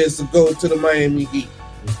Cavaliers to go to the Miami Heat.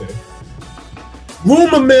 Okay.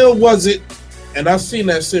 Rumor mill was it, and I've seen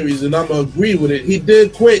that series, and I'm gonna agree with it. He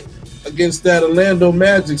did quit against that Orlando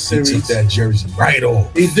Magic series. He took that jersey right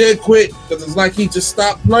off. He did quit because it's like he just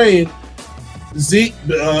stopped playing.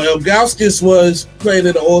 Ilgauskas was playing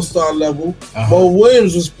at the All-Star level. Mo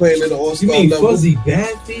Williams was playing at the All-Star level. You mean level. Fuzzy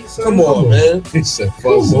Bad Feet? Come on, man. He said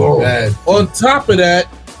Fuzzy Bad Feet. On top of that,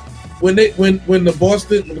 when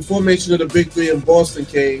the formation of the Big Three in Boston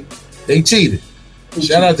came, they cheated.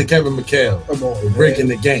 Shout out to Kevin McHale. Come on, for breaking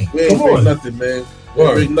the game. We ain't break nothing, man. We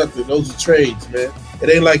ain't break nothing. Those are trades, man. It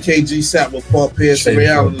ain't like KG sat with Paul Pierce and Ray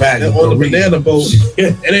Allen on the banana boat.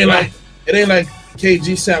 It ain't like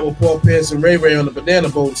KG sat with Paul Pierce and Ray Ray on the banana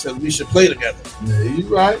boat and said we should play together. Yeah, you're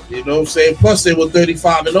right. You know what I'm saying? Plus they were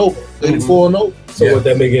 35 and over, 34 and over. So would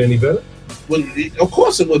that make it any better? Well, of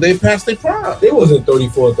course it would. They passed their prime. They wasn't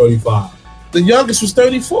 34, 35. The youngest was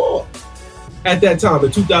 34. At that time,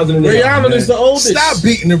 in 2008. Ray Allen is the oldest. Stop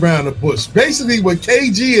beating around the bush. Basically, what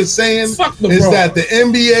KG is saying is that the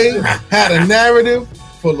NBA had a narrative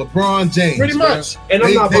for LeBron James. Pretty much. And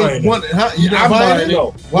I'm not buying it. You're not buying it?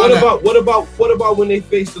 No. What about when they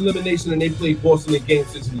faced elimination and they played Boston in Game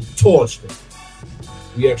 6 and he torched them?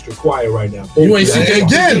 We extra quiet right now. You ain't see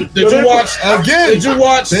again. Did you watch again? Did you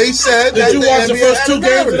watch? They said. Did you watch the first 2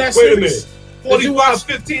 games of that series? Wait a minute. 45,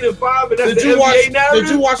 15, and 5, and that's the NBA narrative?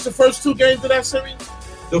 Did you watch the first 2 games of that series?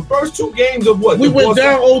 The first 2 games of what? We went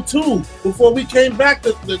down 0-2 before we came back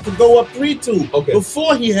to go up 3-2. Okay.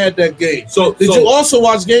 Before he had that game. So did you also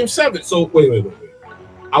watch Game 7? So wait.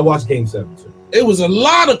 I watched Game 7 too. It was a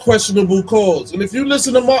lot of questionable calls, and if you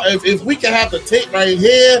listen to if we can have the tape right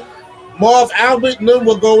here, Marv Albert and them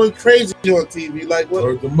were going crazy on TV. Like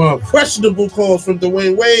what? Questionable calls from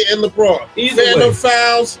Dwayne Wade and LeBron. Phantom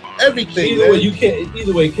fouls, everything. Either way, you can't.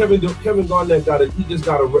 Either way, Kevin Garnett he just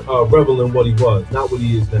got to revel in what he was, not what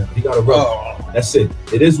he is now. He got to revel. That's it.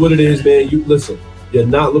 It is what it is, man. You listen. You're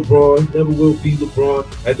not LeBron. Never will be LeBron.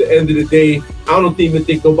 At the end of the day, I don't even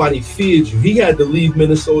think nobody feared you. He had to leave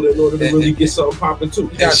Minnesota in order to really get something popping too.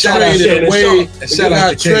 He got traded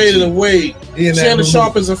away. Shannon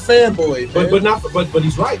Sharp is a fanboy, but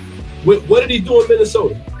he's right. What did he do in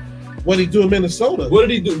Minnesota? What did he do in Minnesota? What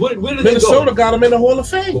did he do? Where did Minnesota they go? got him in the Hall of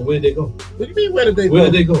Fame. But where did they go? What do you mean? Where did they go? Where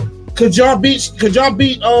did they go? Could y'all beat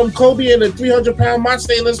Kobe in the 300-pound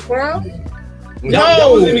monster in his prime? No, that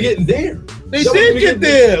wasn't even getting there. They did get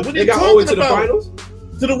there. What they got all the way to the finals?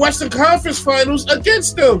 To the Western Conference Finals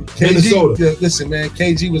against them. KG, listen, man,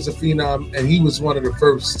 KG was a phenom, and he was one of the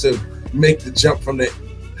first to make the jump from the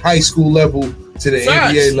high school level to the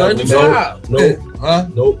NBA level.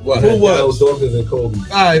 Nope. What? Who was? Dawkins and Kobe. All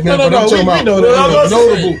right, man, but I'm talking about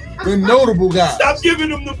the notable guys. Stop giving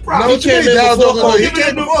them the props. He came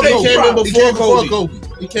in before Kobe.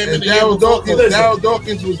 He came in Darryl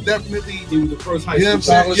Dawkins was definitely. He was the first high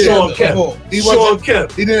school. Sean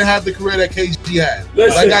Kemp. He didn't have the career that KG had.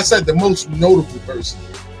 Like I said, the most notable person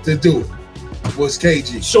to do it was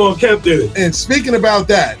KG. Sean Kemp did it. And speaking about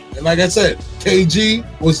that, and like I said, KG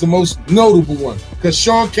was the most notable one because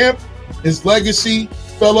Sean Kemp, his legacy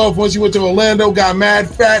fell off once he went to Orlando, got mad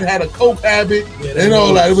fat, had a coke habit, and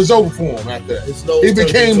all that. It was over for him after that. He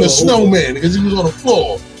became the snowman because he was on the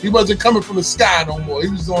floor. He wasn't coming from the sky no more. He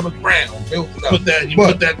was on the ground, built it up.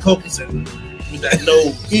 Put that coke with that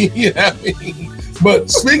nose. You know what I mean?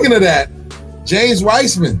 But speaking of that, James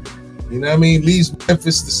Wiseman, you know what I mean, leaves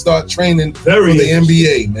Memphis to start training for the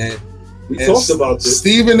NBA, man. We talked about this.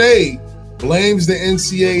 Stephen A. blames the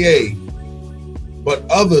NCAA, but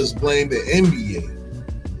others blame the NBA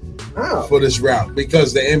for this route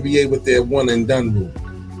because the NBA with their one and done rule.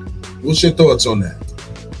 What's your thoughts on that?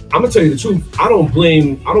 I'm gonna tell you the truth. I don't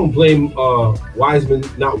blame Wiseman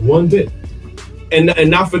not one bit, and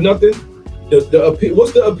not for nothing. The appeal,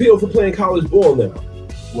 what's the appeal for playing college ball now?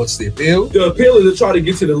 What's the appeal? The appeal is to try to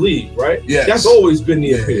get to the league, right? Yes. That's always been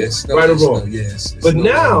the appeal, right or wrong. Yes. But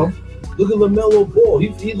now, look at LaMelo Ball.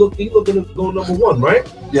 He looking to go number 1, right?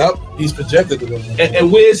 Yep. He's projected to go number 1.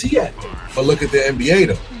 And where's he at? But look at the NBA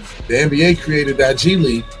though. The NBA created that G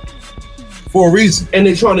League for a reason. And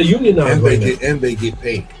they're trying to unionize and they get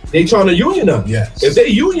paid. They trying to unionize. Yes. If they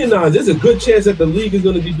unionize, there's a good chance that the league is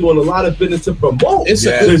going to be doing a lot of business to promote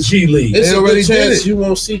the G League. It's a good chance you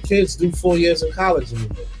won't see kids do 4 years in college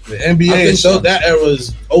anymore. The NBA I think that era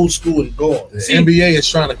is old school and gone. The NBA is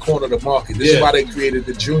trying to corner the market. This is why they created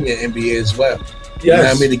the junior NBA as well. Yes. You know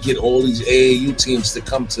what I mean? To get all these AAU teams to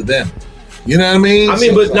come to them. You know what I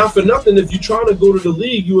mean? But not for nothing, if you're trying to go to the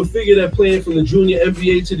league, you would figure that playing from the junior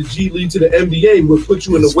NBA to the G League to the NBA would put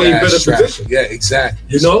you in a way better position. Yeah, exactly.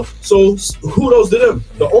 You know? So kudos to them.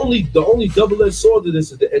 The only double-edged sword to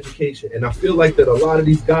this is the education. And I feel like that a lot of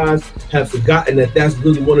these guys have forgotten that that's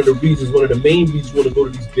really one of the main reasons you want to go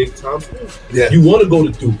to these big time schools. Yeah. You want to go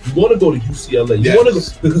to Duke. You want to go to UCLA. You want to go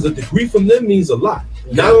because a degree from them means a lot.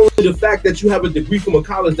 Yeah. Not only the fact that you have a degree from a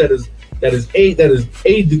college that is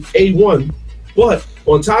A1, but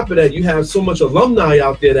on top of that, you have so much alumni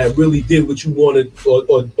out there that really did what you wanted or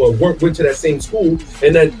worked with to that same school,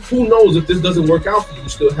 and that who knows if this doesn't work out for you, you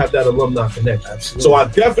still have that alumni connection. Absolutely. So I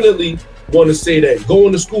definitely want to say that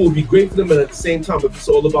going to school would be great for them, and at the same time, if it's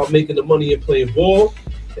all about making the money and playing ball,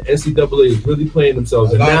 the NCAA is really playing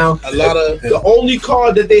themselves. The only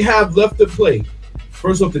card that they have left to play,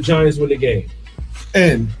 first off, the Giants win the game.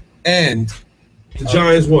 And The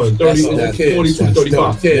Giants won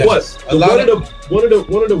 42-35.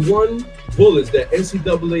 One of the one bullets that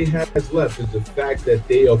NCAA has left is the fact that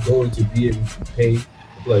they are going to be able to pay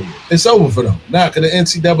players. It's over for them. Now, because the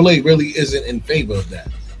NCAA really isn't in favor of that.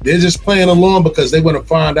 They're just playing along because they want to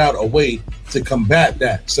find out a way to combat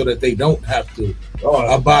that so that they don't have to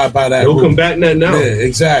abide by that. They'll combat that now. Yeah,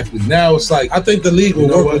 exactly. Now it's like, I think the league will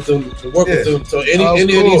work with them. So any of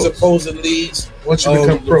these opposing leagues, once you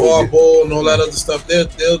become pro, the Bar Bowl and all that other stuff,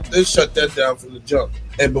 they'll shut that down from the jump.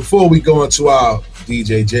 And before we go into our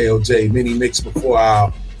DJ JOJ mini mix, before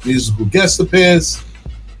our musical guest appears,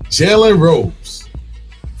 Jalen Rose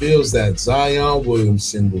feels that Zion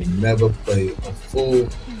Williamson will never play a full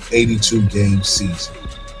 82-game season.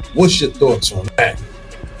 What's your thoughts on that?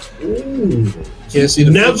 Ooh, can't see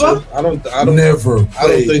the never. Future. I don't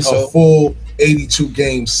think so. A full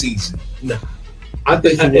 82-game season. Nah, I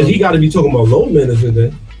think and he got to be talking about load management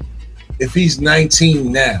then. If he's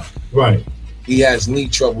 19 now, right, he has knee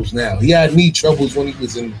troubles now. He had knee troubles when he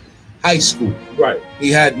was in high school. Right, he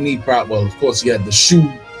had knee problems. Well, of course, he had the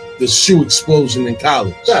shoe explosion in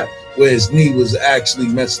college, right, where his knee was actually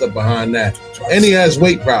messed up behind that. And he has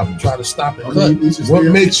weight problems. Try to stop it. What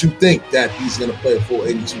makes you think that he's going to play a full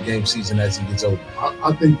 82-game season as he gets older?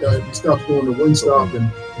 I think if he stops doing the Wingstop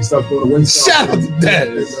and he stops doing the Wingstop. Shout out to that.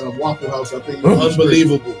 And Waffle House, I think.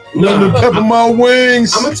 Unbelievable. Lemon pepper my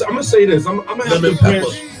wings. I'm gonna say this. I'm gonna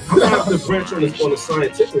have to branch on the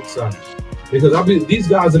scientific side, because these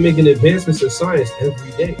guys are making advancements in science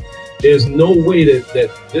every day. There's no way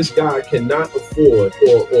that this guy cannot afford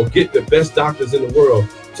or get the best doctors in the world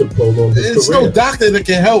to prolong his There's career. no doctor that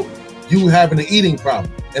can help you having an eating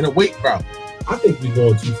problem and a weight problem. I think we're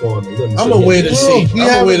going too far on the limit. I'm gonna wait and see.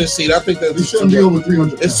 I think that he shouldn't be over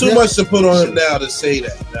 300. It's too much to put on him now to say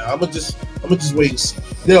that. Now I'm gonna just wait and see.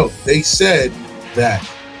 Yo, they said that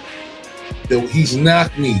he's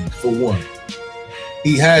knock-kneed for one.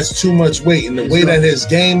 He has too much weight, and the way that his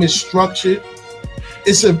game is structured,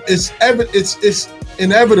 it's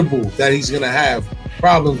inevitable that he's gonna have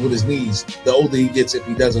problems with his knees the older he gets if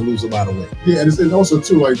he doesn't lose a lot of weight. Yeah, and also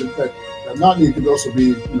too, like that knock-knee could also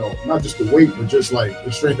be, not just the weight, but just like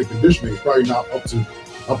the strength and conditioning. It's probably not up to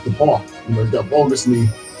par. He's got bonus knee.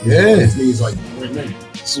 Yeah, his knee's like right.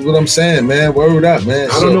 This is what I'm saying, man. Word up, man.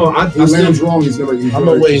 I don't know. Land's wrong. I'm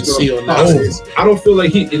gonna wait and see on that. I don't feel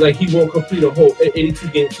like he won't complete a whole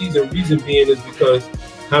 82-game season. Reason being is because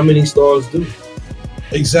how many stars do?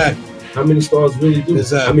 Exactly. How many stars really do?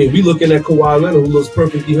 Exactly. I mean, we looking at Kawhi Leonard, who looks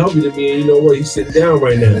perfectly healthy to me, and you know what? He's sitting down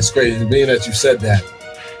right now. It's crazy. Being that you said that,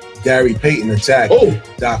 Gary Payton attacked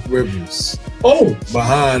Doc Rivers.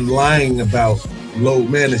 Behind lying about load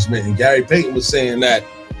management, and Gary Payton was saying that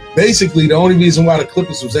basically the only reason why the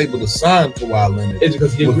Clippers was able to sign Kawhi Leonard is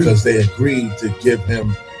because they agreed to give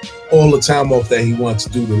him all the time off that he wants to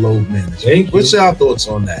do the load management. What's your thoughts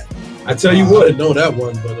on that? I tell you what, I didn't know that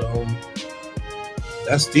one, but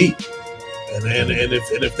that's deep. And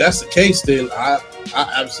if that's the case, then I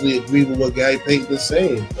absolutely agree with what Gary Payton is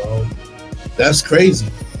saying. That's crazy.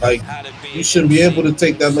 Like, you shouldn't be able to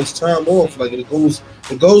take that much time off. Like, it goes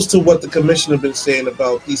to what the commissioner been saying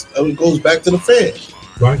about these. It goes back to the fans.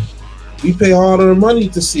 Right. We pay hard-earned money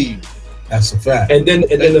to see you. That's a fact. And then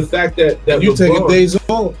the fact that you taking days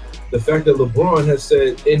off. The fact that LeBron has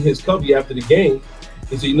said in his cubby after the game,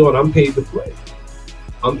 he said, "You know what? I'm paid to play.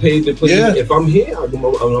 I'm paid to play. Yeah. If I'm here,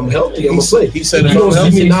 I'm healthy. I'm gonna play." He said, "You don't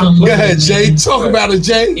see me not play." Go ahead, Jay. Talk about it,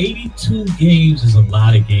 Jay. 82 games is a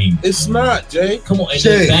lot of games. It's not, Jay. Come on, and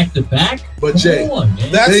Jay. back to back. But Jay, come on,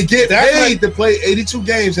 man. they get paid to play 82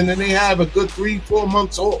 games, and then they have a good 3-4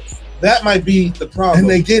 months off. That might be the problem. And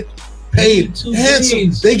they get paid handsomely.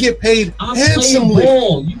 They get paid handsomely.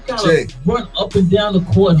 Ball. You gotta run up and down the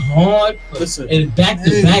court hard. Listen, and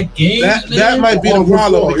back-to-back games. That might be the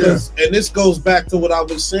problem because, and this goes back to what I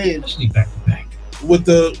was saying. Especially back-to-back. With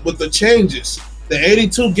the changes, the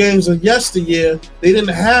 82 games of yesteryear, they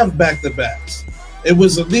didn't have back-to-backs. It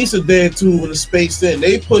was at least a day or two when the space in.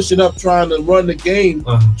 They push it up, trying to run the game,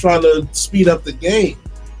 trying to speed up the game,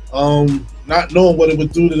 not knowing what it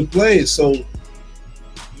would do to the players. So.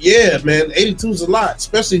 Yeah, man, 82 is a lot,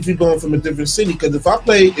 especially if you're going from a different city. Because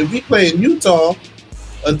if we play in Utah,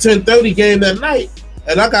 a 10:30 game that night,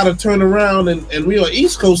 and I got to turn around and we're an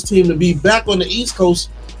East Coast team to be back on the East Coast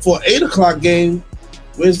for an 8 o'clock game,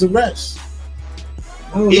 where's the rest?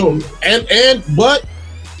 I don't know. But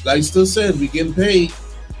like you still said, we getting paid.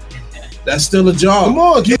 That's still a job. Come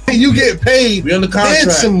on, you get paid we on the contract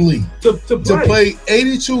handsomely to play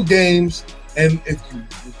 82 games, and if you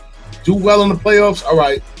do well in the playoffs, all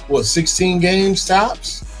right, 16 games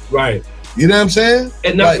tops? Right. You know what I'm saying?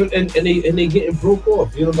 And they getting broke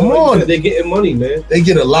off. You know, come on, they're getting money, man. They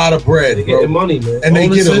get a lot of bread, They're bro. getting money, man. And they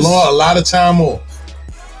get a lot of time off.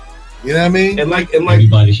 You know what I mean? And like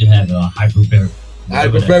everybody should have a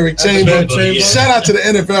hyperbaric chamber. Shout out to the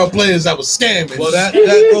NFL players that was scamming. Well, that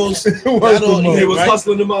goes. They was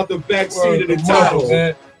hustling them out the back seat of the top,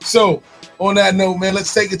 man. So, on that note, man,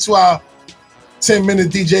 let's take it to our 10-minute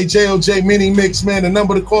DJ JOJ mini mix, man. The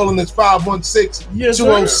number to call in is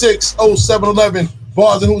 516-206-0711.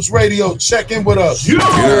 Bars and Hoops Radio. Check in with us. You're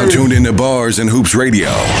now tuned into Bars and Hoops Radio,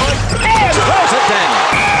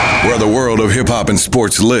 where the world of hip hop and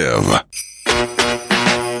sports live.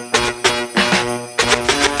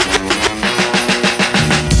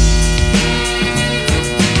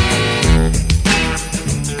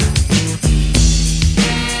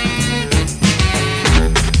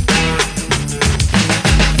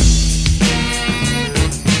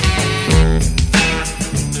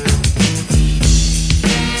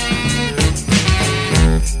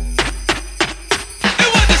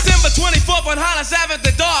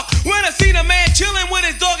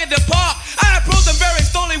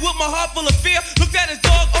 My heart full of fear, looked at his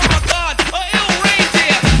dog, oh my God, a ill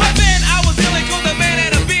reindeer. But then I was ill, cause the man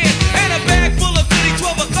had a beard and a bag full of goodies,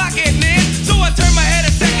 12 o'clock at near. So I turned my head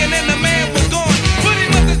a second and the man was gone. But he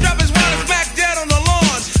must have dropped his wallet smack dead on the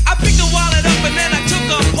lawn. I picked the wallet up and then I took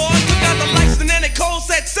a pause, took out the lights and then it cold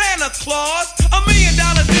said Santa Claus. $1 million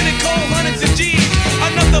in it cold, hundreds of G's.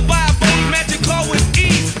 Enough to buy a boat magic car with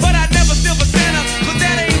ease. But I never steal for Santa, cause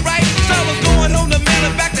that ain't right. So I was going home to mail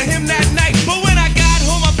it back to him that night. But when I got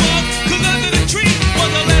home, I bugged, cause under the tree was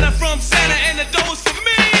a letter from Santa and the door was for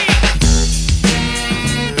me.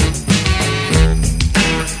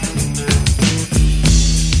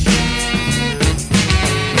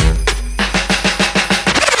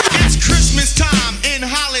 It's Christmas time in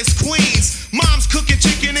Hollis, Queens. Mom's cooking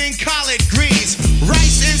chicken and collard greens,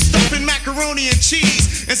 rice and stuffing macaroni and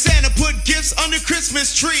cheese. And Santa put gifts under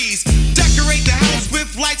Christmas trees. Decorate the house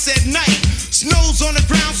with lights at night. Snow's on the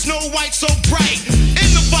ground, snow white so bright.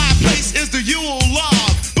 In the fireplace is the Yule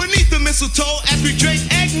log. Beneath the mistletoe as we drink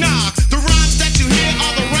eggnog. The rhymes that you hear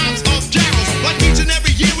are the rhymes of carols. Like each and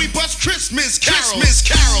every year we bust Christmas carols. Christmas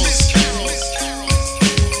carols.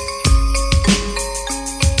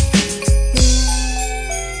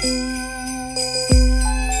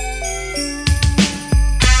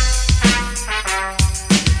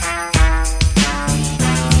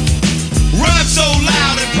 Rhyme so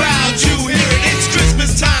loud and proud you hear it. It's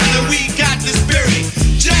Christmas time and we got the spirit.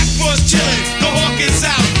 Jack Frost chillin', the hawk is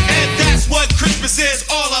out, and that's what Christmas is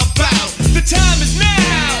all about. The time is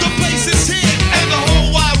now, the place is here, and the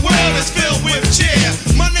whole wide world is filled with cheer.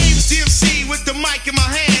 My name's DMC with the mic in my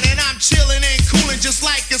hand, and I'm chillin' and coolin' just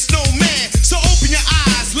like a snowman. So open your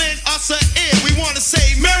eyes, lend us an ear. We wanna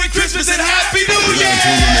say Merry Christmas and Happy New You're Year! now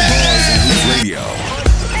tuned into Bars and Hoops Radio,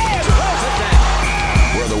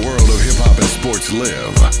 where the world of hip hop and sports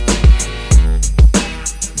live.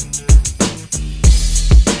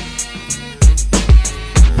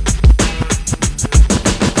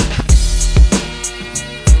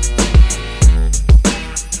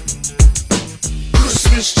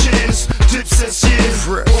 Christmas chins, dips and shit,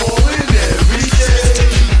 all in every day.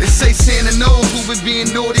 They say Santa knows who been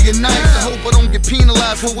being naughty and nice. I hope I don't get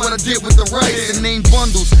penalized for what I did with the rice. The name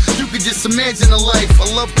bundles, you could just imagine a life. I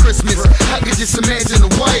love Christmas, I could just imagine a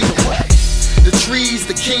wife. The trees,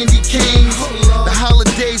 the candy canes, the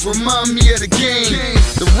holidays remind me of the game.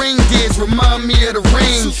 The reindeers remind me of the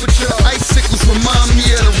rings. The icicles remind me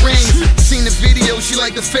of the rings. Seen the video, she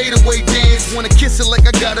like the fadeaway dance. Wanna kiss it like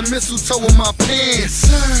I got a mistletoe in my pants.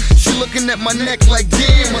 She looking at my neck like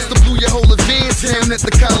damn, must've blew your whole advance down at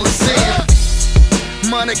the Coliseum.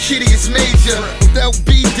 Minor kitty is major. Without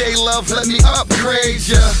B-Day love, let me upgrade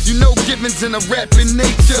ya. You know giving's in a rapping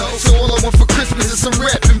nature, so all I want for Christmas is some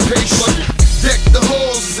rapping paper. Deck the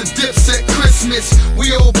halls, it's a Dipset Christmas.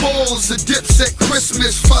 We old balls, a Dipset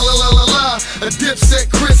Christmas. Fa la la la la, a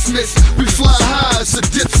Dipset Christmas. We fly high, it's a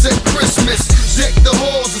Dipset Christmas. Deck the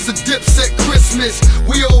halls, it's a Dipset Christmas.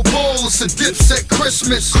 We old balls, a Dipset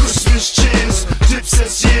Christmas. Christmas chins,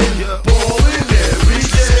 Dipset yeah, ballin' every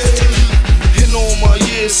day. In all my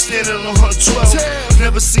years, standing on 112.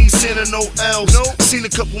 Never seen Santa no else. Seen a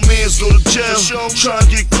couple mans go to jail. Trying to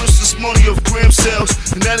get Christmas money off gram sales,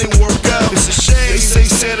 and that ain't work out. It's a shame. They say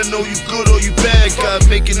Santa know you good or you bad. God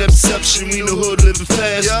making that perception, we in the hood living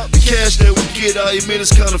fast. The cash that we get, I admit it's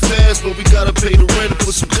kinda fast, but we gotta pay the rent and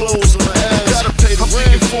put some clothes on the ass. Gotta pay the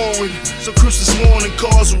rent. Foreign. So Christmas morning,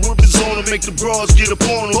 cars with ribbons on them, make the bras get up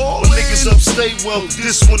on them. When niggas Niggas upstate, well,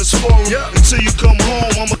 this one is for 'em. Until you come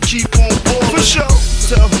home, I'ma keep on ballin'. For sure.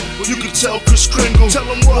 You can tell Chris Kringle. Tell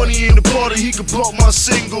him when he in the party, he can pop my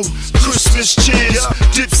single. Christmas cheers,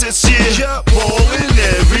 Dipset's here, ballin'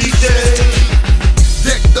 every day.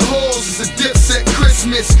 Deck the halls, it's a Dipset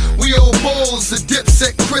Christmas. We old balls, a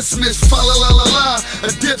Dipset Christmas. Fa la la la la,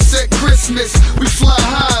 a Dipset Christmas. We fly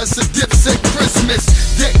high, it's a Dipset Christmas.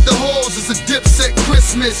 Deck the halls, it's a Dipset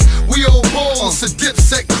Christmas. We old balls, a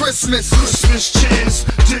Dipset Christmas. Christmas cheers,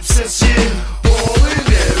 Dipset's here,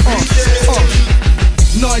 ballin' every day.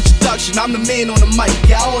 No introduction, I'm the man on the mic.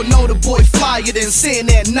 Y'all all know the boy flyer than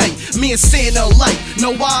Santa at night. Me and Santa alike.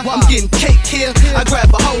 Know why? I'm getting cake here. I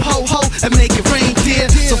grab a ho and make it rain, dear.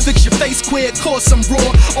 So fix your face queer, cause I'm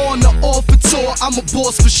raw. On the offer tour, I'm a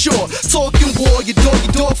boss for sure. Talking war, your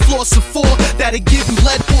dog floor some four. That'll give you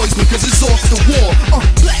lead poisoning cause it's off the wall.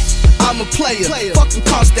 I'm a player, fucking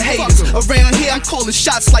constant haters. Around here, I'm calling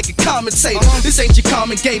shots like a commentator. This ain't your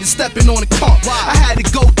common gator stepping on the comp. I had to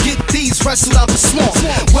go get these, wrestled out the swamp.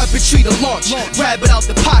 Weaponry to launch, grab it out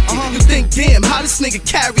the pocket. You think, damn, how this nigga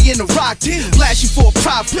carrying a rocket? Blast you for a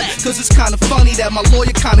profit, cause it's kinda funny that my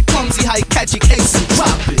lawyer kinda clumsy how you catch your case and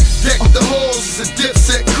drop it. Deck the halls, it's a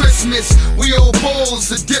Dipset Christmas. We old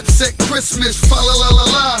balls, a Dipset Christmas. Fa la la la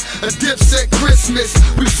la, a Dipset Christmas.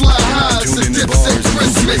 We fly high, it's a Dipset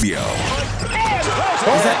Christmas.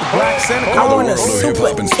 Is that the Black Santa? I want a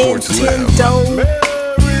Super Nintendo.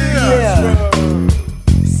 Yeah.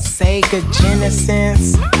 Sega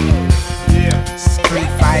Genesis. Yeah. Street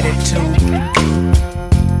Fighter 2.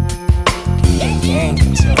 Gang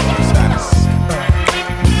controls.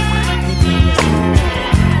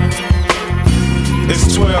 It's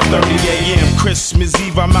 12:30 a.m. Christmas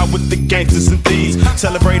Eve. I'm out with the gangsters and thieves.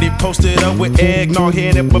 Celebrated, posted up with eggnog,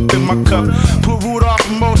 head up in my cup. Put Rudolph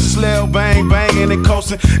and Moses, Lil bang, banging and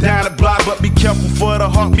coasting down the block. But be careful for the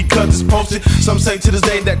heart because it's posted. Some say to this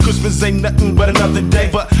day that Christmas ain't nothing but another day.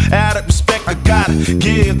 But out of respect, I gotta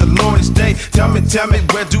give the Lord his day. Tell me,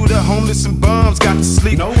 where do the homeless and bums got to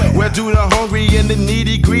sleep? Nowhere. Where do the hungry and the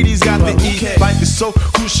needy greedies got to eat? Life is so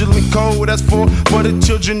crucial and cold. That's for the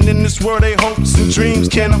children in this world. They hopes and dreams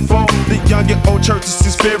can't afford the young and old churches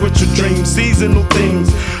and spiritual dreams, seasonal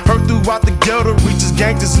things. Heard throughout the ghetto reaches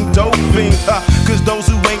gangsters and dope fiends. Cause those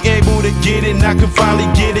who ain't able to get it now can finally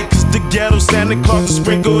get it. Cause the ghetto Santa Claus to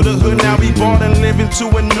sprinkle the hood. Now we born and living to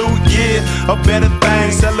a new year, a better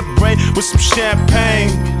thing. Celebrate with some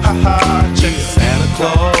champagne. Ha ha, check it. Santa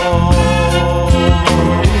Claus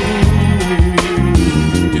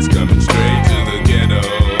is coming straight to the ghetto.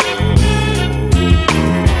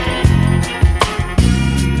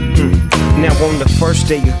 Now on the first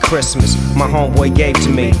day of Christmas, my homeboy gave to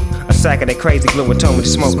me a sack of that crazy glue and told me to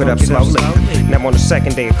smoke it up slowly. Now on the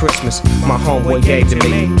second day of Christmas, my homeboy gave to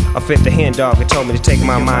me a fifth of hen dog and told me to take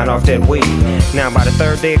my mind off that weed. Now by the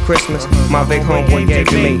third day of Christmas, my big homeboy gave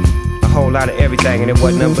to me a whole lot of everything and it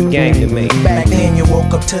wasn't nothing but game to me. Back then you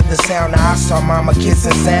woke up to the sound of I saw mama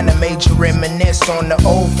kissing Santa, made you reminisce on the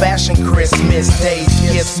old-fashioned Christmas days.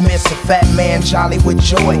 Gifts miss a fat man jolly with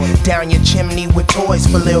joy, down your chimney with toys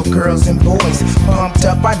for little girls and boys. Pumped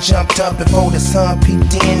up, I jumped up before the sun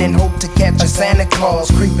peeked in and hoped to catch a Santa Claus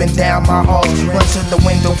creeping down my hall. Run to the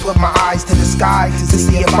window, put my eyes to the sky to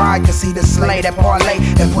see if I could see the sleigh that parlay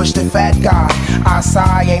and push the fat guy. I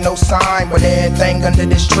sigh, ain't no sign, but everything under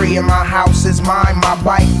this tree in my house is mine. My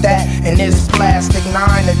bike that and this plastic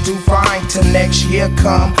 9 to do fine till next year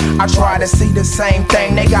come. I try to see the same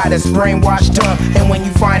thing, they got us brainwashed up. And when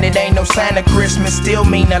you find it ain't no Santa, Christmas still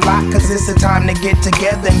mean a lot. Cause it's a time to get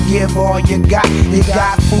together and give all you got. You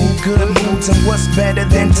got food, good moods, and what's better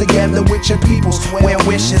than together with your peoples. When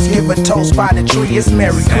wishes, give a toast by the tree, it's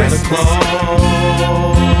Merry Christmas.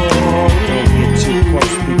 Don't get too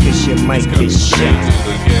close because you might get shot.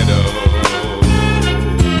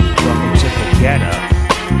 Ghetto.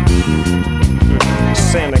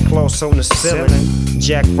 Santa Claus on the ceiling,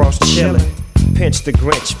 Jack Frost chillin', pinch the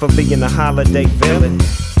Grinch for being a holiday villain.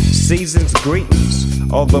 Season's greetings,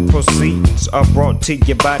 all the proceeds are brought to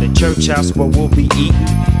you by the church house where we'll be eating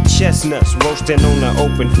chestnuts roasting on an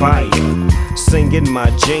open fire, singing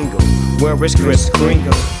my jingle, where is Kris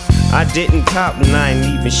Kringle? I didn't cop and I ain't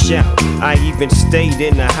even shout. I even stayed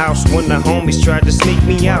in the house when the homies tried to sneak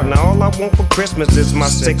me out. Now all I want for Christmas is my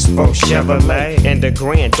 6'4" Chevrolet and a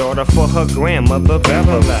granddaughter for her grandmother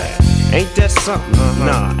Beverly. Ain't that something?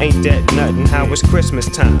 Nah, ain't that nothing. How it's Christmas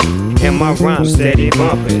time and my rhyme steady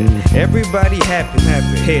bumping. Everybody happy,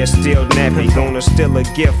 hair still nappy. Gonna steal a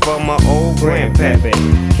gift for my old grandpappy.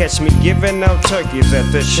 Catch me giving out turkeys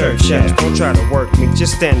at the church house. Don't try to work me,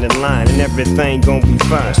 just stand in line and everything gon' be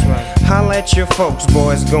fine. Holla at your folks,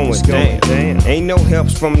 boys, going down. Ain't no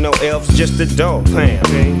helps from no elves, just the dog pound.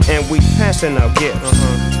 And we passing out gifts,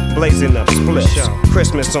 blazing up splits.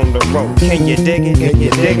 Christmas on the road, can you dig it? Can you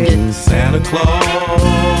dig it? Santa Claus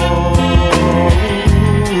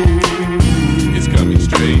is coming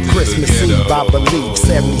straight to Christmas the ghetto. Eve, I believe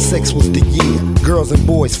 76 was the year. Girls and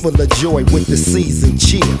boys full of joy with the season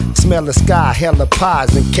cheer. Smell the sky, hella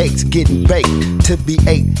pies and cakes getting baked to be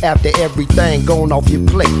ate after everything gone off your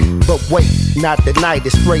plate. But wait, not tonight,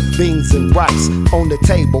 it's straight beans and rice on the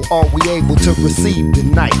table. Are we able to receive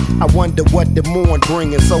tonight? I wonder what the morn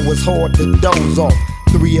bringing, so it's hard to doze off.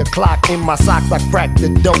 3 o'clock in my socks, I crack the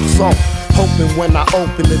dose off. Hoping when I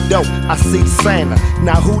open the door, I see Santa.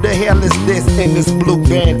 Now who the hell is this in this blue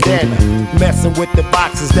bandana? Messing with the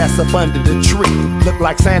boxes that's up under the tree. Look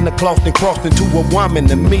like Santa Claus then crossed into a woman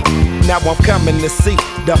to me. Now I'm coming to see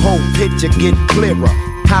the whole picture get clearer.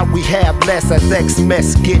 How we have less as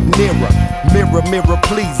Xmas get nearer. Mirror, mirror,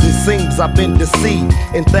 please, it seems I've been deceived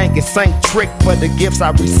and think it's Saint Trick for the gifts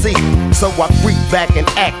I received. So I freak back and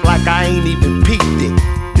act like I ain't even peeped it.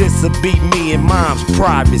 This'll be me and mom's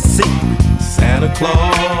privacy. Santa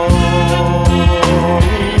Claus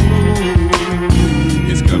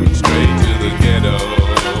is coming straight to the ghetto.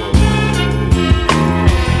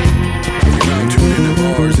 You're now tuned into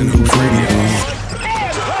Bars and Hoops Radio,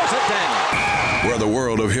 where the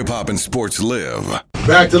world of hip hop and sports live.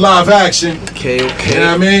 Back to live action. Okay. You know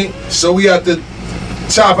what I mean? So we at the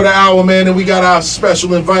top of the hour, man, and we got our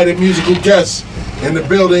special invited musical guest in the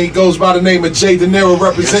building. He goes by the name of Jay De Niro,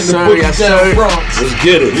 representing the Boogie Down Bronx. Let's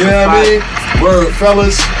get it. You know what I mean? Word,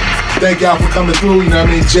 fellas. Thank y'all for coming through. You know what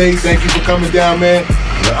I mean? Jay, thank you for coming down, man.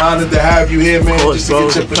 We're honored to have you here, man, just to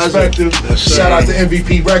get your perspective. Shout out to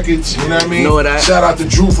MVP Records, you know what I mean? Shout out to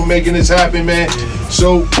Drew for making this happen, man.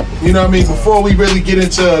 So, you know what I mean? Before we really get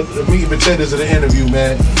into the meat and potatoes of the interview,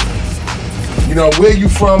 man, you know, where you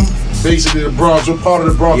from? Basically the Bronx. What part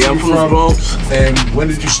of the Bronx are you I'm from the Bronx. And when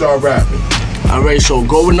did you start rapping? Alright, so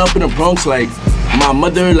growing up in the Bronx, like, my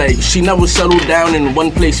mother, like, she never settled down in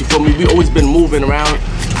one place, you feel me? We always been moving around,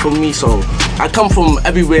 for me, so I come from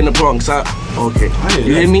everywhere in the Bronx.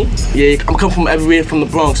 You hear me? Yeah, I'm come from everywhere from the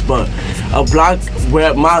Bronx, but a block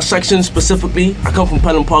where my section specifically, I come from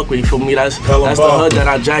Pelham Parkway, you feel me? That's the hood that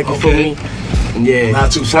I jack, you feel me? Yeah.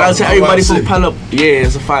 Not too Shout out to everybody from Pelham. Yeah,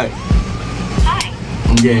 it's a fact.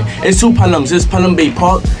 Yeah, it's two Pelhams. It's Pelham Bay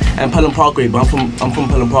Park and Pelham Parkway, but I'm from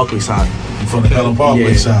Pelham Parkway side. From the Pelham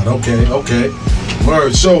Parkway side. Okay.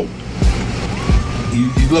 Word. So you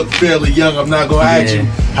look fairly young. I'm not gonna ask you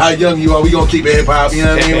how young you are. We gonna keep it hip hop. You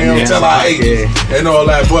know what I mean? We don't tell our ages and all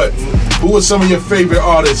that. But who are some of your favorite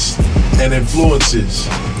artists and influences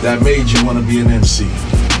that made you want to be an MC?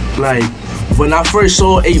 Like when I first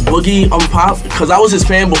saw A Boogie pop, cause I was his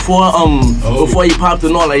fan before before he popped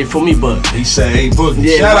and all, like, for me. But he said A Boogie.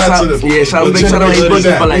 Yeah, shout out to the shout out A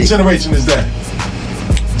Boogie. But like, what generation is that?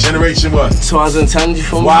 Generation what? 2010, you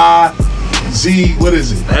feel me? Y, Z, what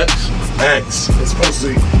is it? X. It's post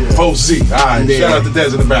Z. Yeah. Post Z. Alright, shout out to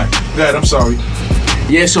Dez in the back. Go ahead, I'm sorry.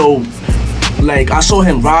 Yeah, so like I saw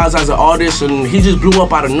him rise as an artist and he just blew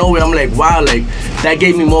up out of nowhere. I'm like, wow, like that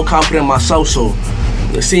gave me more confidence in myself. So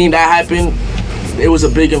seeing that happen, it was a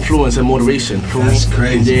big influence and motivation for me. That's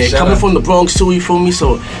crazy. Yeah, coming from the Bronx too, you feel me?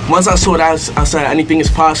 So once I saw that, I said anything is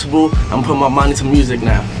possible. I'm putting my mind into music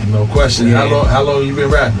now. No question. Yeah. How long you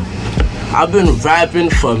been rapping? I've been rapping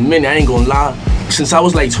for a minute, I ain't gonna lie. Since I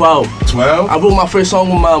was like 12. 12? I wrote my first song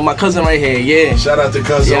with my cousin right here, yeah. Shout out to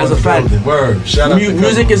cousin. Yeah, that's a fact. Word. Shout out to cousin.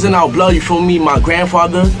 Music is in our blood, you feel me? My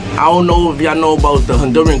grandfather, I don't know if y'all know about the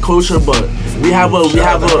Honduran culture, but we have a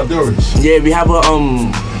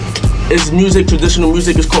it's music, traditional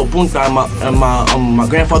music is called punta, and my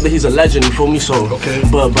grandfather, he's a legend, you feel me? So,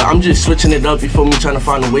 but I'm just switching it up, you feel me? Trying to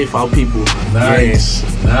find a way for our people. Nice.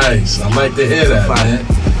 I like to hear that, man.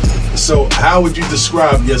 So, how would you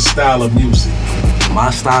describe your style of music? My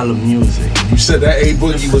style of music. You said that A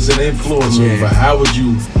Boogie was an influence, but how would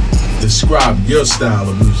you describe your style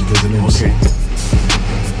of music as an MC?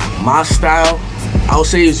 My style, I would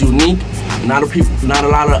say, is unique. Not a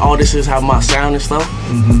lot of artists have my sound and stuff.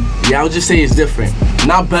 Yeah, I would just say it's different.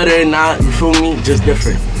 Not better, not, you feel me? Just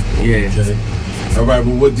different. Yeah. Okay. All right,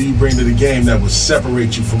 but what do you bring to the game that would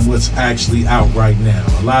separate you from what's actually out right now?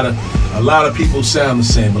 A lot of people sound the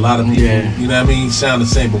same. A lot of people, you know what I mean, sound the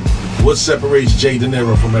same. But what separates Jay De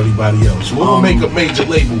Niro from everybody else? What will make a major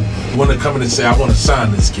label want to come in and say, I want to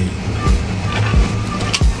sign this kid?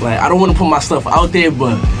 Like, I don't want to put my stuff out there,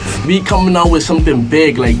 but we coming out with something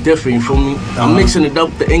big, like different, you feel me? I'm mixing it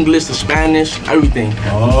up, the English, the Spanish, everything.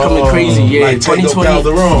 Coming crazy, yeah. Like 2020,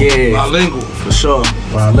 Calderon. yeah. Bilingual. For sure.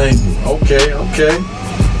 Bilingual, okay.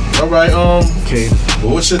 All right. Okay.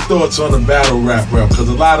 Well, what's your thoughts on the battle rap realm? Because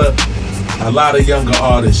a lot of younger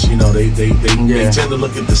artists, you know, they tend to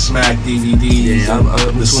look at the Smack DVDs,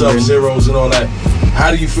 the Sub-Zeros and all that.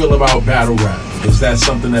 How do you feel about battle rap? Is that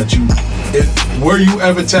something that were you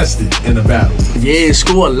ever tested in a battle? Yeah,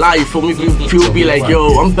 school of life. For me, people be like,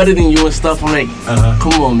 yo, I'm better than you and stuff. I'm like,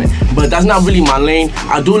 come on, man. But that's not really my lane.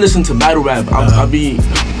 I do listen to battle rap.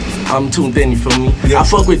 I'm tuned in, you feel me? Yes. I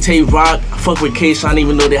fuck with Tay Rock, I fuck with K-Shine,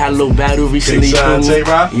 even though they had a little battle recently. K-Shine, Tay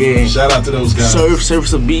Rock? Yeah. Shout out to those guys.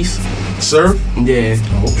 Surf's a beast. Surf? Yeah.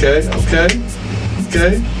 Okay.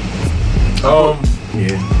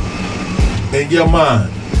 Yeah. In your mind,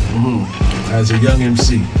 as a young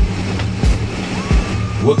MC,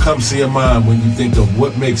 what comes to your mind when you think of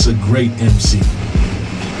what makes a great MC?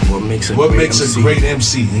 What makes a great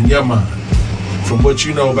MC in your mind? From what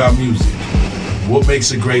you know about music, what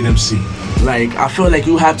makes a great MC? Like, I feel like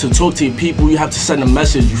you have to talk to your people, you have to send a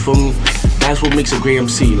message, you feel me? That's what makes a great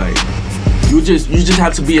MC. Like, you just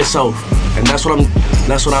have to be yourself. And that's what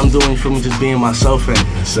I'm doing, you feel me? Just being myself and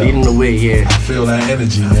leading the way, yeah. I feel that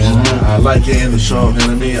energy, man. I like your energy, you know what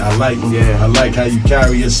I mean? I like how you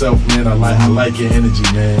carry yourself, man. I like your energy,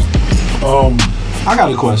 man. I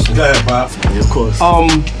got a question. Go ahead, Pop. Yeah, of course.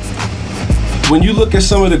 When you look at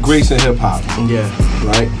some of the greats in hip hop,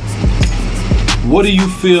 right? What do you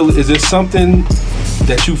feel? Is there something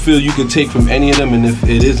that you feel you could take from any of them? And if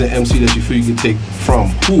it is an MC that you feel you could take from,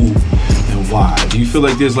 who and why? Do you feel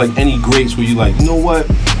like there's like any greats where you like, you know what?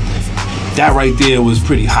 That right there was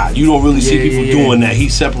pretty hot. You don't really see people doing that. He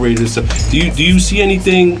separated himself. Do you see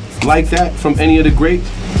anything like that from any of the greats?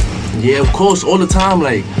 Yeah, of course, all the time.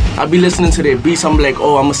 Like, I be listening to their beats. I'm like,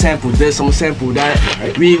 oh, I'ma sample this, I'ma sample that.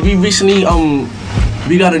 Right. We recently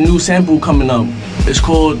we got a new sample coming up. It's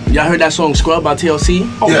called, y'all heard that song Scrub by TLC?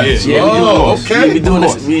 Oh, yeah. Okay. We doing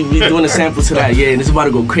a sample to that, and it's about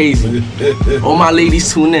to go crazy. All my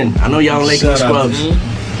ladies tune in. I know y'all don't like no scrubs.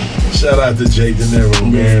 Shout out to Jay De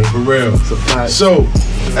Niro, man, for real. So,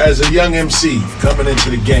 as a young MC coming into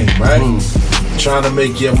the game, right? Trying to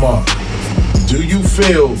make your mark, do you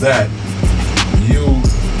feel that you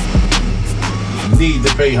need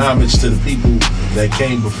to pay homage to the people that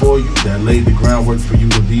came before you, that laid the groundwork for you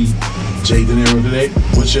to be Jay De Niro today?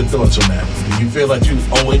 What's your thoughts on that? Do you feel like you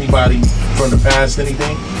owe anybody from the past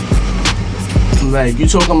anything? Like, you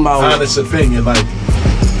talking about honest opinion, like,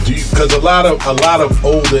 do you? Because a lot of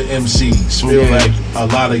older MCs feel like a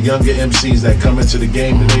lot of younger MCs that come into the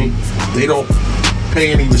game today, they don't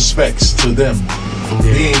pay any respects to them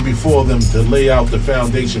being before them to lay out the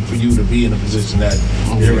foundation for you to be in the position that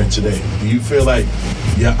you're in today. Do you feel like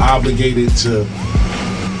you're obligated to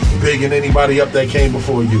bigging anybody up that came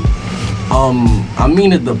before you? I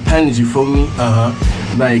mean, it depends, you feel me?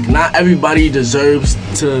 Like, not everybody deserves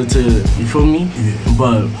to you feel me?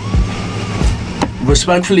 But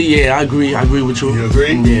respectfully, yeah, I agree with you. You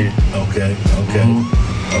agree? Yeah. Okay.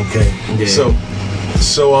 Yeah.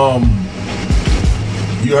 So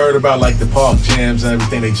you heard about like the park jams and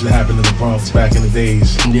everything that used to happen in the Bronx back in the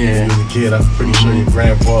days. Yeah. When you was a kid, I'm pretty sure your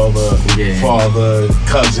grandfather, father,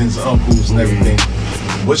 cousins, uncles, and everything.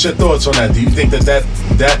 What's your thoughts on that? Do you think that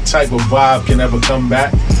type of vibe can ever come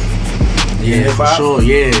back? Yeah, for sure,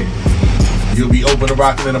 yeah. You'll be open to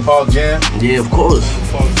rocking in a park jam? Yeah, of course.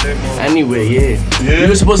 Anyway, we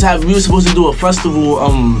were supposed to do a festival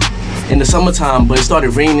in the summertime, but it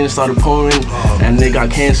started raining, it started pouring, and they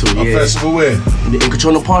got canceled. A festival where? In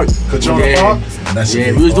Katrona Park. Katrona Park?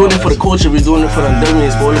 We was doing it for the culture, we was doing it for the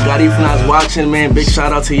Hondurans, for all the Garifnas watching, man. Big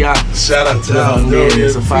shout out to y'all. Shout out to the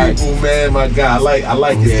Hondurian people, man. My God, I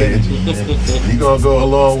like your energy, man. You gonna go a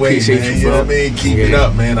long way, appreciate man. You, know what I mean? Keep it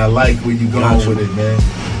up, man. I like where you going with it, man.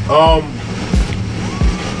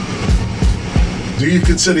 Do you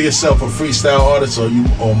consider yourself a freestyle artist or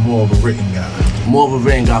more of a written guy? More of a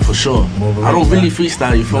written guy for sure. I don't really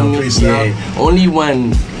freestyle, you feel me? Freestyle? Yeah. Only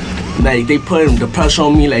when like they put the pressure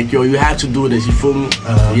on me, like, yo, you have to do this, you feel me?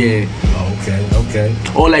 Yeah. Okay.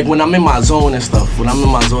 Or like when I'm in my zone and stuff. When I'm in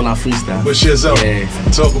my zone, I freestyle. What's your zone? Yeah.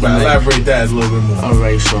 Talk about, elaborate that a little bit more.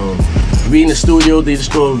 Alright, so we in the studio, they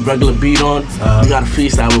just throw a regular beat on. You gotta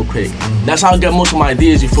freestyle real quick. That's how I get most of my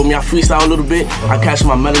ideas, you feel me? I freestyle a little bit, I catch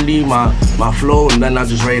my melody, my flow, and then I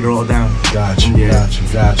just write it all down. Got you.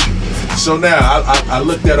 So now, I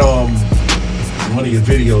looked at one of your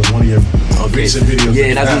videos, one of your recent videos.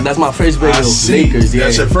 Yeah, that's my first video, Lakers. Yeah.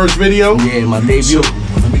 That's your first video? Yeah, my debut. So,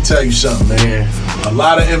 let me tell you something, man. A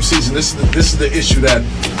lot of MCs, and this is the issue that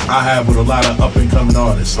I have with a lot of up and coming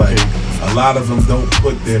artists. Like, a lot of them don't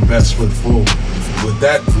put their best foot forward. With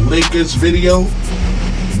that Lakers video,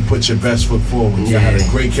 you put your best foot forward. You had a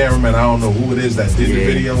great cameraman. I don't know who it is that did the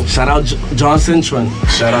video. Shout out John Cintron.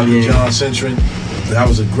 Shout out to John Cintron. That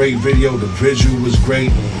was a great video. The visual was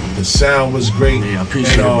great. The sound was great. Yeah, I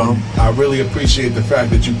appreciate it, bro. I really appreciate the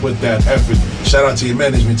fact that you put that effort. Shout out to your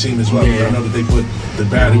management team as well. I know that they put the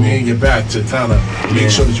battery in your back to kind of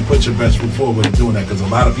make sure that you put your best foot forward in doing that. Because a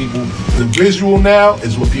lot of people, the visual now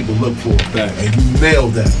is what people look for. And you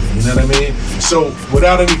nailed that. You know what I mean? So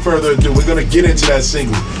without any further ado, we're going to get into that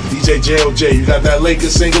single. DJ JLJ, you got that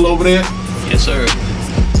Lakers single over there? Yes, sir.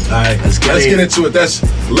 All right, let's get into it. That's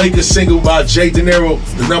Lakers single by Jay De Niro.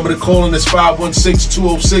 The number to call in is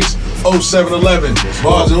 516-206-0711.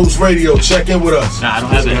 Bars and Hoops Radio. Check in with us. Nah, I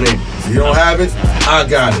don't have it. You don't have it? I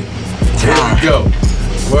got it. Here we go.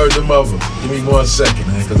 Word to mother. Give me 1 second,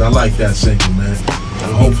 man, because I like that single, man.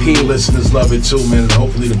 And hopefully the listeners love it too, man. And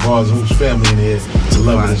hopefully the Bars and Hoops family in here to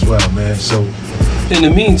love it as well, man. So, in the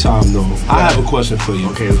meantime, though, I have a question for you.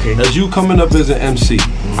 Okay. As you coming up as an MC,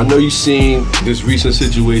 I know you've seen this recent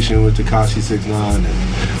situation with Tekashi 6ix9ine.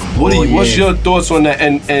 What's your thoughts on that?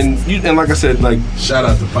 And like I said, like, shout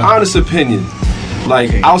out to Pop. Honest opinion,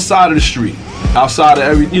 like outside of the street, outside of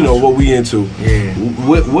every, what we into. Yeah.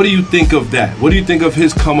 What do you think of that? What do you think of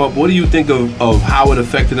his come up? What do you think of how it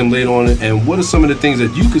affected him later on? And what are some of the things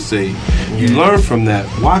that you could say you learned from that,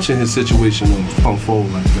 watching his situation unfold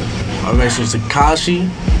like that? Alright, so Tekashi,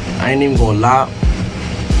 I ain't even gonna lie.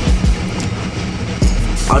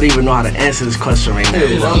 I don't even know how to answer this question right now.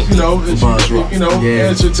 Answer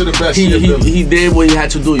to the best. He did what he had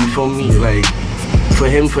to do, you feel me? Like, for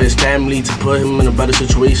him, for his family, to put him in a better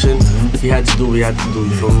situation, he had to do what he had to do,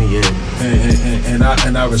 you feel me? Yeah. And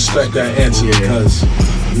I respect that answer because,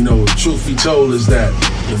 truth be told is that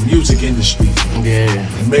the music industry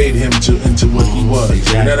made him into what he was.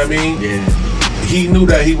 Exactly. You know what I mean? Yeah. He knew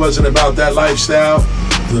that he wasn't about that lifestyle.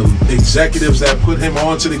 The executives that put him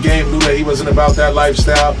onto the game knew that he wasn't about that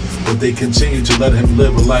lifestyle, but they continued to let him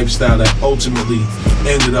live a lifestyle that ultimately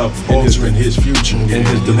ended up altering his future and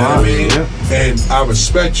his demise. You know what I mean? And I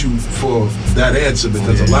respect you for that answer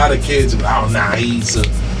because a lot of kids, he's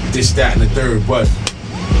this, that, and the third, but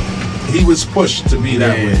he was pushed to be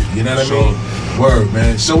that way. You know what I mean? Word,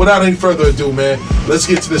 man. So without any further ado, man, let's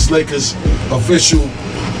get to this Lakers official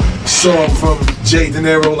song from Jay De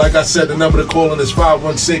Niro. Like I said, the number to call in is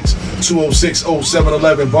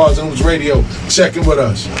 516-206-0711. Bars and Hoops Radio. Check in with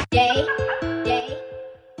us.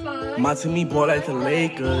 My team ball like the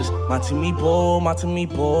Lakers. My team ball, my team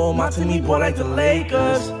ball, my team ball like the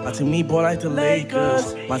Lakers. My team ball like the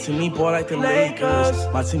Lakers. My team ball like the Lakers.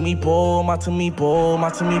 My team ball, my team ball, my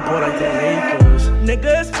team ball like the Lakers.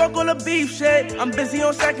 Niggas fuck all the beef shit. I'm busy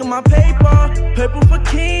on stacking my paper. Purple for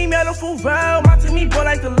Keem, yellow for Rel. My team ball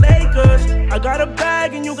like the Lakers. I got a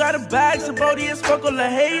bag and you got a bag. So Brody is fuck all the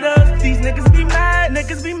haters. These niggas be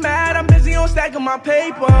mad, I'm busy on stacking my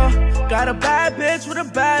paper. Got a bad bitch with a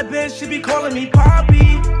bad bitch. She be calling me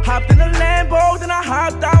Poppy. Hopped in a Lambo, then I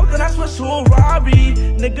hopped out, then I switched to a Rari.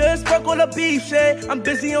 Niggas fuck all the beef shit. I'm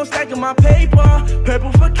busy on stacking my paper.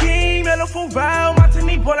 Purple for Keem, yellow for Rel. My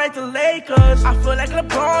team ball like the Lakers. I feel like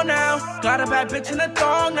LeBron now. Got a bad bitch in a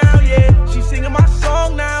thong now, yeah. She singing my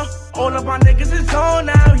song now. All of my niggas is on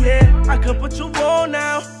now, yeah. I could put you on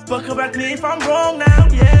now, but correct me if I'm wrong now,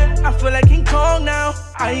 yeah. I feel like King Kong now.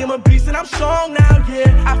 I am a beast and I'm strong now,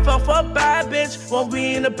 yeah. I fell for a bad bitch. When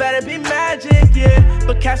we in the bed, it be magic, yeah.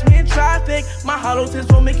 But catch me in traffic. My hollow tips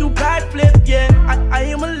won't make you backflip, yeah. I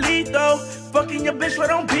am elite though. Fucking your bitch right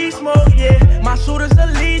on beast mode, yeah. My shooters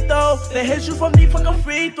elite though. They hit you from deep, fuck a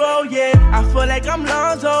free throw, yeah. I feel like I'm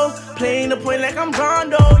Lonzo, playing the point like I'm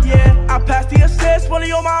Rondo, yeah. I pass the assist,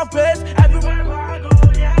 fully on my wrist. Everywhere I go,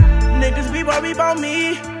 yeah. Niggas be worried about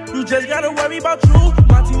me. You just gotta worry about you.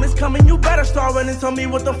 My team is coming, you better start running. Tell me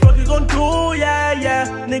what the fuck you gon' do, yeah.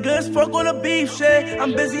 Niggas fuck all the beef shit.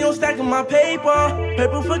 I'm busy on stacking my paper.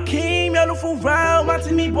 Purple for Keem, yellow for Rel. My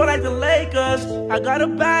team ball like the Lakers. I got a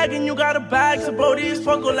bag and you got a bag. So Brody is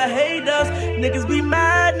fuck all the haters. Niggas be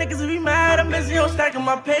mad. I'm busy on stacking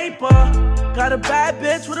my paper. Got a bad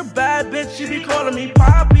bitch with a bad bitch. She be calling me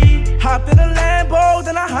Poppy. Hopped in a Lambo,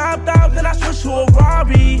 then I hopped out, then I switched to a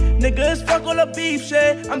Rari. Niggas fuck all the beef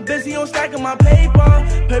shit. I'm busy on stacking my paper.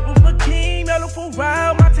 Purple for Keem, yellow for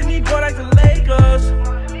Rel. My team ball like the Lakers.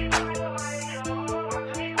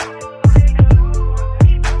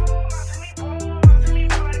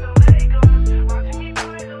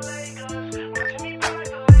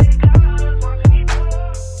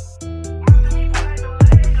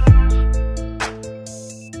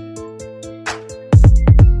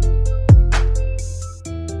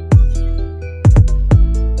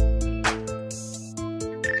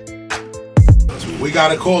 We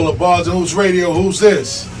got a call of Bars and Hoops Radio. Who's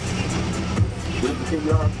this?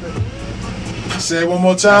 Say it one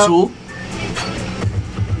more time.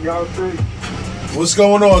 What's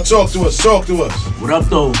going on? Talk to us. Talk to us. What up,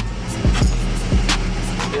 though?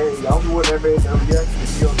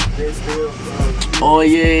 Oh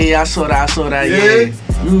yeah, I saw that. Yeah.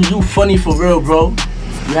 You funny for real, bro.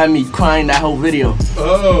 You had me crying that whole video.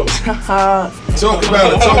 Oh. Talk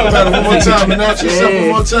about it one more time. Announce yourself one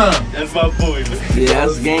more time. That's my boy, man. Yeah,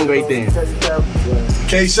 that's gang right there.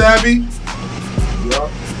 K Savvy? Yeah.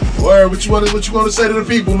 Word, what you want to say to the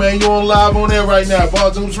people, man? You on live on air right now,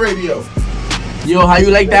 Barzooms Radio. Yo, how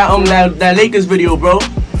you like that Lakers video, bro?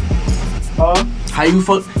 How you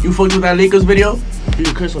fucked with that Lakers video? You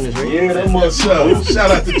can curse on this, right? Yeah, that must up.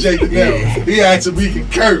 Shout out to Jake Danero. Yeah. He asked if we can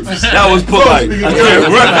curse. That was polite.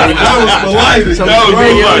 That was polite.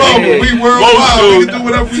 We worldwide. We can do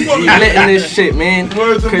whatever we want. We letting this shit, man.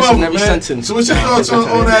 Cursing every sentence. So what's your thoughts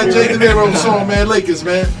on that Jake Danero song, man? Lakers,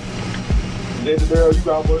 man. Jake Danero, you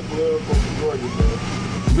got much love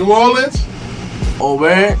from New Orleans? Oh,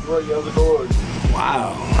 where?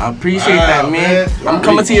 Wow, I appreciate that, man. I'm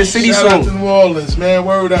coming to your city soon. Shout out to New Orleans, man.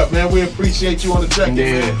 Word up, man. We appreciate you on the check-in.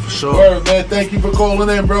 Yeah, for sure. Word, man. Thank you for calling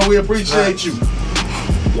in, bro. We appreciate you.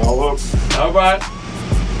 Y'all up? All right.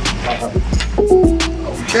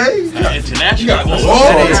 Okay. International.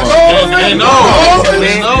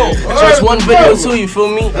 Just one video too, you feel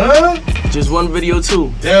me? Just one video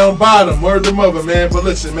too. Down bottom, word the mother, man. But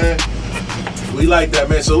listen, man. We like that,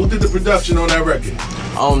 man. So who did the production on that record?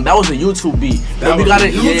 That was a YouTube beat. That we got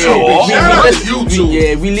it. We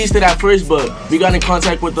released it at first, but we got in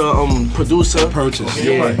contact with the producer. Purchase.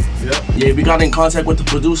 Yeah, we got in contact with the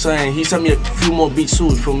producer, and he sent me a few more beats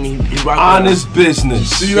too from me. Honest business.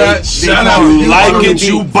 See that? Shout out. You like it,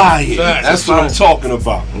 you buy it. That's what I'm talking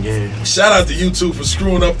about. Yeah. Shout out to YouTube for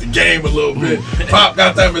screwing up the game a little bit. Pop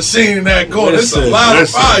got that machine in that corner. It's a lot of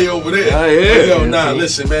fire over there.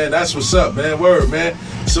 Listen, man. That's what's up, man. Word, man.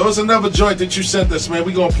 So it's another joint that you sent us, man.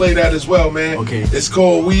 We gonna play that as well, man. Okay. It's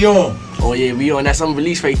called We On. Oh yeah, We On. That's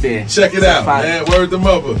unreleased right there. Check it out, man. Word the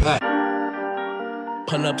mother.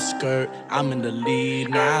 Pull up skirt, I'm in the lead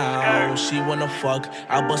now. She wanna fuck,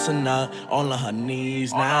 I bust a nut all on her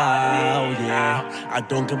knees now. Yeah, I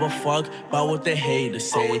don't give a fuck about what they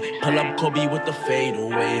haters say. Pull up Kobe with the fade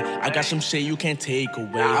away. I got some shit you can't take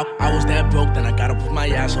away. I was that broke, then I got up with my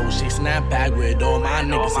ass. I was chasing that bag with all my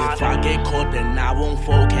niggas. If I get caught, then I won't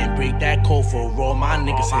fold. Can't break that code for all my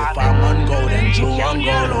niggas. If I'm on go, then Drew on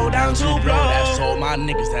go. Low down to blow, that's all my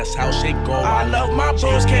niggas. That's how shit go. I love my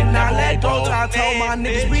bros, cannot let go. I tell my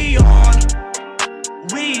niggas we on.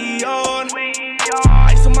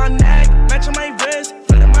 Ice on my neck, matching my wrist,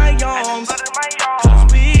 flooding my arms.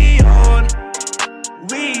 Cause we on.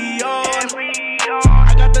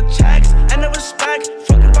 I got the checks and the respect,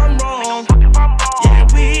 fuck if I'm wrong. Yeah,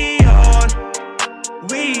 we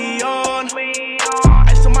on.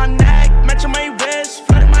 Ice on my neck, matching my wrist,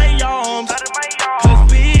 flooding my arms.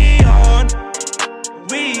 Cause we on.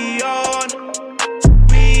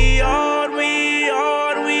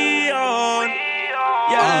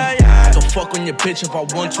 Yeah. I can fuck on your bitch if I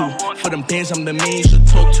want to. For them bands, I'm the man you should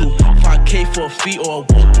talk to. 5K for a fee or a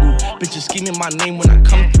walkthrough. Bitches screaming my name when I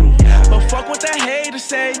come through. But fuck what the haters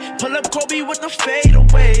say. Pull up Kobe with the fade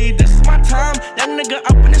away. This is my time. That nigga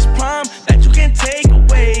up in his prime. That you can't take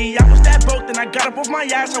away. I was that broke, then I got up off my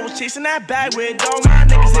ass. I was chasing that bag with all my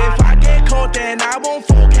niggas. If I get caught, then I won't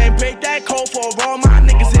fall. Can't break that code for all my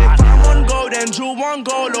niggas. If I'm on go, then Drew one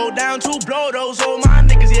go. Low down to blow. Those all my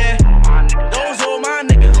niggas, yeah. Those all my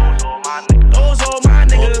niggas. Those all my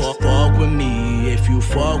niggas. Fuck with me. If you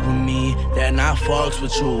fuck with me, then I fucks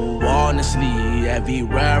with you. Honestly,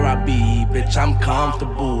 everywhere I be, bitch, I'm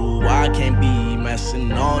comfortable. I can't be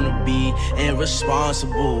messing on the beat.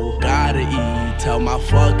 Irresponsible. Gotta eat. Tell my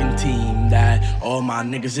fucking team that all my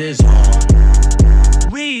niggas is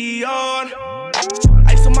on. We on.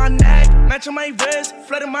 Ice on my neck, matching my wrist,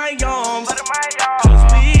 flooding my arms.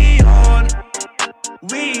 Cause we on.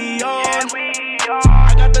 I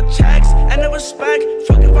got the checks and the respect,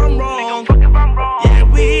 fuck if I'm wrong. Yeah,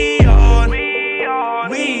 we on.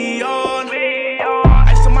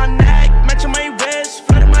 Ice on my neck, matching my wrist,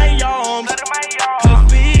 flooding my arms.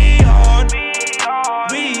 Cause we on.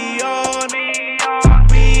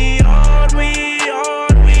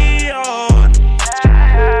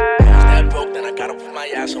 That broke, then I got up with my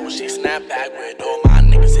ass, so she snapped back with all my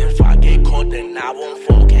niggas. If I get caught, then I won't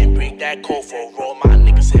fall. Can't break that code for all my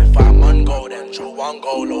niggas. If I'm on go, then Drew on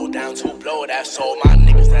go. Low down to blow, that's all my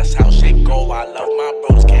niggas. That's how shit go. I love my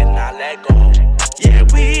bros, cannot let go. Yeah,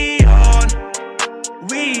 we on.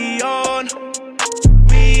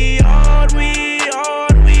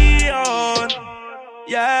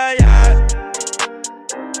 Yeah.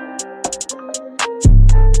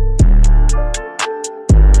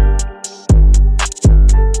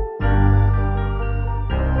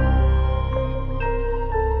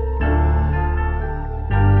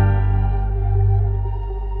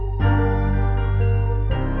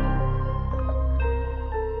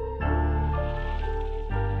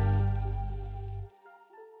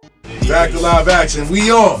 live action.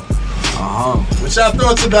 We on. What y'all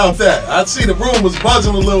thoughts about that? I see the room was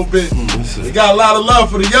buzzing a little bit. We got a lot of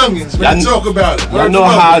love for the youngins. We can talk about it. Y'all know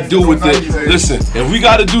how I do with it. Listen, if we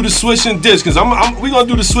got to do the switch and dish, because we gonna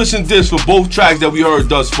do the switch and dish for both tracks that we heard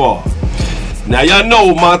thus far. Now y'all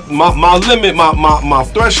know my limit, my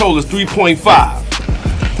threshold is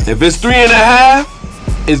 3.5. If it's 3.5,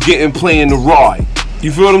 it's getting playing the ride.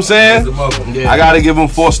 You feel what I'm saying? I gotta give them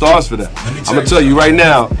 4 stars for that. I'm gonna tell you right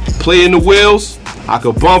now, play in the wheels, I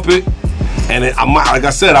could bump it. And I might, like I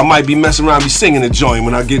said, I might be messing around, be singing the joint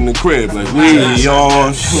when I get in the crib. Like, we on, you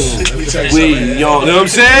know what I'm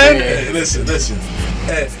saying? Listen.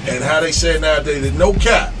 And how they say nowadays, there's no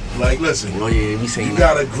cap. Like, listen, you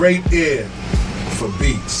got a great ear for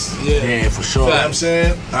beats. Yeah, for sure. You know what I'm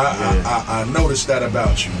saying? I noticed that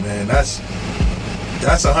about you, man. That's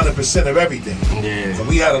 100% of everything. Yeah. So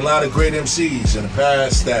we had a lot of great MCs in the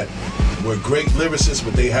past that were great lyricists,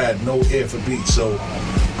 but they had no ear for beats. So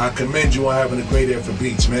I commend you on having a great ear for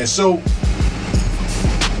beats, man. So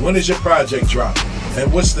when is your project dropping?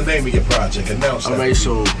 And what's the name of your project? Announce that. Alright,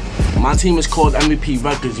 so my team is called MVP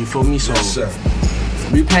Records, you feel me? So yes, sir.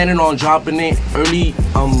 We planning on dropping it early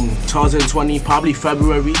 2020, probably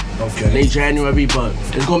February, late January, but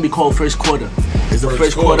it's gonna be called first quarter. It's the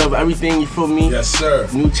first quarter of everything, you feel me? Yes, sir.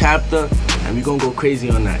 New chapter, and we gonna go crazy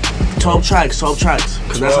on that. 12 tracks,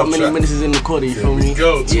 because that's how many minutes is in the quarter, you feel me?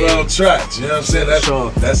 Go 12 tracks, you know what I'm saying?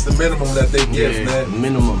 That's the minimum that they give, man.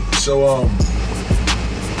 Minimum. So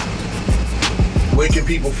where can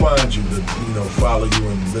people find you to, follow you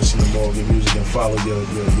and listen to more of your music and follow your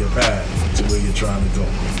path to where you're trying to go?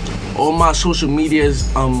 All my social medias,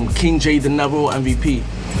 King J De Niro MVP.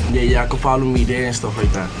 Yeah, I can follow me there and stuff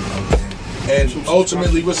like that. And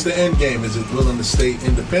ultimately, what's the end game? Is it willing to stay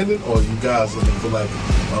independent, or you guys looking for like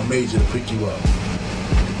a major to pick you up?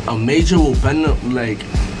 A major will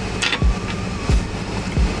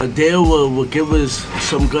a deal will give us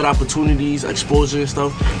some good opportunities, exposure and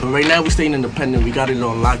stuff. But right now we're staying independent. We got it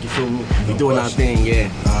on lock, you feel me? We doing our thing, yeah.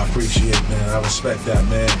 I appreciate it, man. I respect that,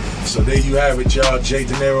 man. So there you have it, y'all. Jay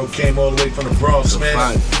De Niro came all the way from the Bronx,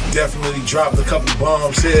 man. Definitely dropped a couple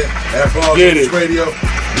bombs here at Bars News Radio.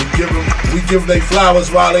 We give them their flowers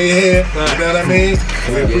while they're here. You know what I mean?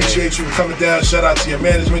 We appreciate you for coming down. Shout out to your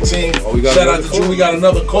management team. Shout out to Drew. We got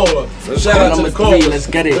another caller. Shout out to the caller. Let's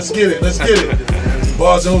get it. Let's get it.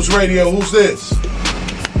 Bars News Radio. Who's this?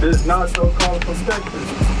 This is Nacho calling from Texas.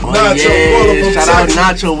 Nacho, shout out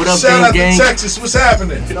Nacho. What up, shout out gang? to Texas. What's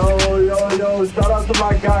happening? Yo. Shout out to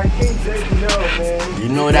my guy, King J De Niro, man. You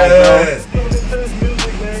know that, bro. Tune into his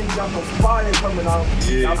music, man. You got some fire coming out.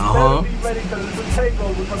 Yeah. Better be ready because it's a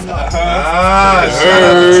takeover coming out. Shout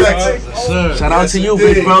out to Texas. Shout out to you,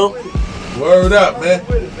 big bro. Word up, man.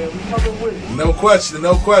 No question,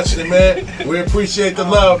 man. We appreciate the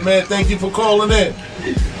love, man. Thank you for calling in.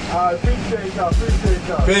 I appreciate y'all.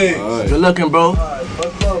 Big. Good looking, bro.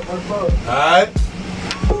 Much love. Alright.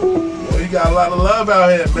 Well, you got a lot of love out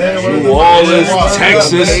here, man. New Orleans,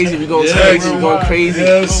 Texas. We going crazy. You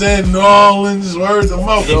know what I'm saying? New Orleans, word the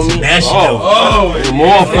mouth. International.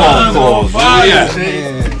 More phone calls.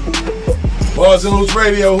 Bars News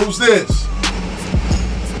Radio, who's this?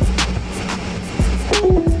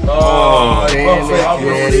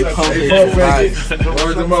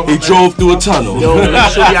 He drove through a tunnel. Yo,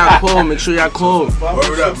 make sure y'all call.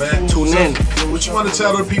 Word up, man. Tune in. What you want to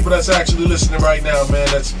tell the people that's actually listening right now, man,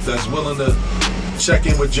 that's willing to check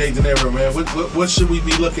in with Jay De Niro, man? What should we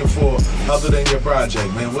be looking for other than your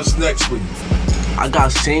project, man? What's next for you? I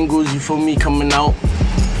got singles, you feel me, coming out.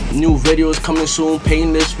 New videos coming soon.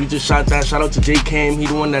 Painless, we just shot that. Shout out to Jay Cam, he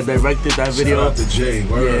the one that directed that video. Shout out to Jay,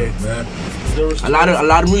 word, man. A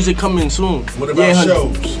lot of music coming soon. What about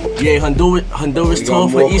shows? Yeah, Honduras tour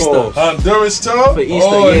for Easter. Honduras tour? For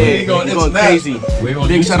Easter, we going crazy.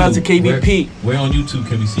 Big shout out to KBP. Where on YouTube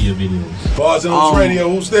can we see your videos? Bars News Radio,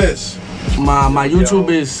 who's this? My YouTube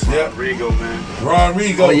is Ron Rigo, man. Ron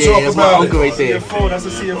Rigo, yeah, talk that's about my uncle right there. That's a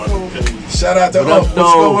CFO. Shout out to Uncle. What's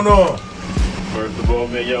going on? First of all,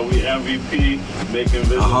 man, yo, we MVP, making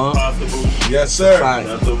business possible. Yes, sir.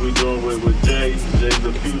 That's what we doing with Jay. Jay's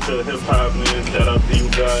the future hip hop, man. Shout out to you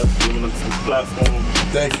guys, giving us this platform.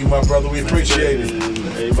 Thank you, my brother. We appreciate it. And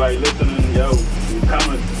everybody listening, yo, we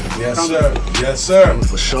coming. Yes, sir. Yes, sir.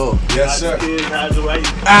 For sure. Yes, sir. How's your wife?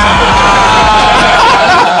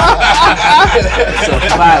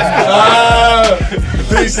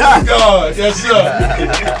 Peace to God. Yes, sir.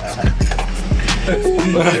 You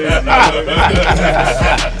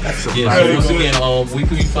Yeah, so once again, where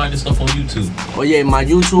can you find this stuff on YouTube? Oh yeah, my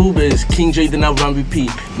YouTube is King J the Never MVP.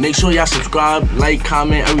 Make sure y'all subscribe, like,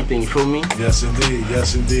 comment, everything. You feel me? Yes indeed,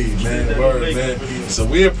 man. Word, man. So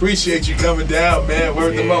we appreciate you coming down, man.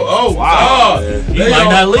 Word the mo. Oh wow, You might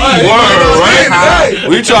not leave. Word, right?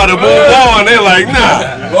 We try to move on. They're like,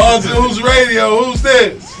 nah. Balls and Hoops Radio. Who's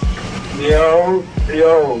this? Yo,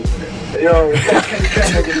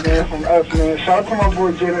 niggas, man, from us, man. Shout out to my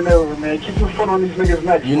boy Jaden Elver, man. Keep your foot on these niggas'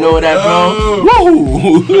 necks. You know that, bro? Oh.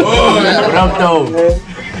 Woo! What up, though?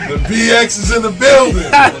 The BX is in the building.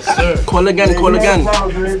 Yes, sir. Call again.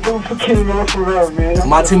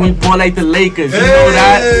 My team, we ball like the Lakers. You know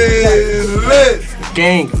that? Lit.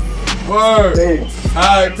 Gang. Word.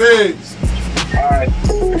 Alright, pigs. Alright.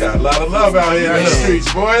 We got a lot of love out here in the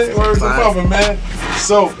streets, boy. Word the mother, man.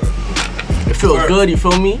 So. It feels good, you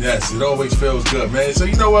feel me? Yes, it always feels good, man. So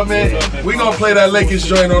you know what, man? We gonna play that Lakers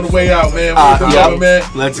joint on the way out, man. Man.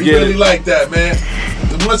 Let's we get really it. like that, man.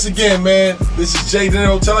 And once again, man, this is Jay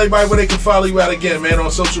Dinero. Tell everybody where they can follow you out again, man,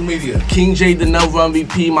 on social media. King J the Never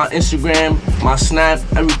MVP, my Instagram, my Snap,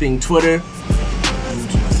 everything, Twitter,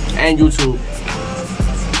 and YouTube.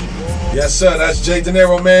 Yes, sir. That's Jay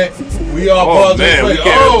Dinero, man. We are Oh, Bars man, and we Hoops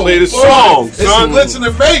can't Radio. play the song, It's son. the Glitz in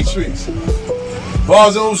the Matrix.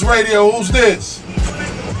 Bars and Hoops Radio. Who's this?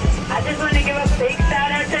 I just want to give a big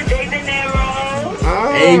shout out to Jay Dinero.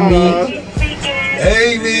 Amy.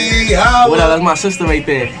 Amy, holla. What up? That's my sister right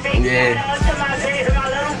there. Yeah. Shout out to my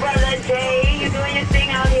little brother Jay. You doing your thing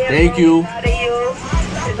out here. Thank you. Proud of you.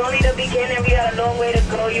 It's only the beginning. We got a long way to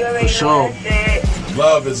go. You already For sure. know that shit.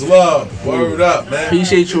 Love is love. Word up, man.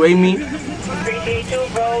 Appreciate you, Amy. Appreciate you,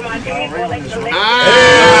 bro. My team is like the Lakers.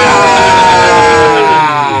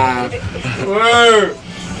 Word.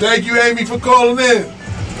 Thank you, Amy, for calling in.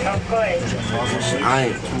 Of course.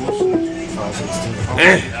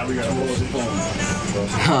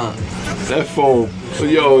 That phone.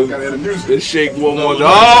 Yo, it's shake one more time.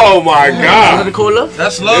 Oh my God. Another caller?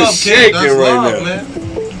 That's love, It's kid. shaking That's right love, now. man.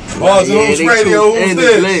 Bars and Hoops Radio. Who's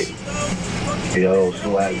this? Yo,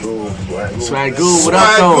 Swagoo. Swagoo, what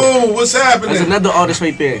up, though? Swagoo, what's happening? There's another artist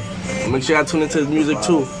right there. Make sure I tune into his music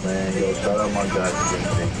too. Man, yo, shout out my guy,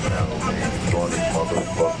 man. Doing this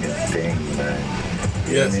motherfucking thing, man.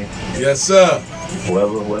 Yes. Yes, sir.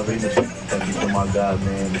 Whoever he was, thank you to my God,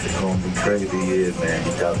 man. This is gonna be crazy, yeah, man.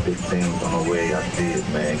 You got big things on the way. I see it,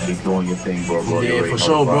 man. Keep doing your thing, bro. Yeah, for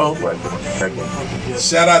sure, bro.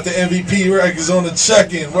 Shout out to MVP Records on the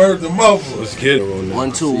check-in. Word to mother. Let's get it.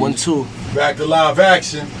 1 2 1 2. Back to live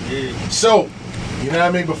action. So, you know what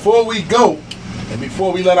I mean? Before we go, and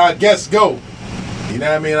before we let our guests go, you know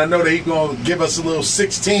what I mean? I know that he's gonna give us a little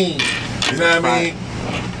 16. You know what I mean?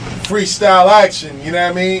 Freestyle action. You know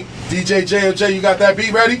what I mean? DJ JOJ, you got that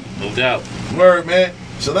beat ready? No doubt. Word, man.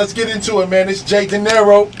 So let's get into it, man. It's Jay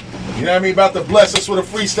Dinero. You know what I mean? About to bless us with a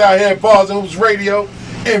freestyle here at Bars and Hoops Radio.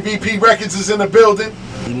 MVP Records is in the building.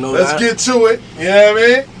 You know let's that. get to it. You know what I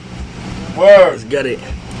mean? Word. Let's get it.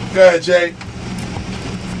 Go ahead, Jay.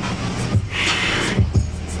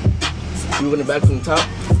 You run it back from the top?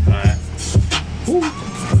 Alright.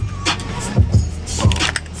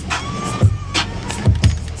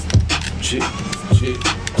 Chick.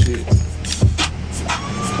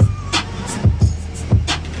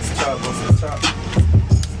 Top, go for the top.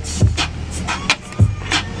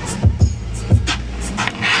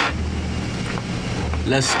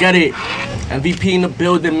 Let's get it. MVP in the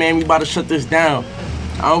building, man. We about to shut this down.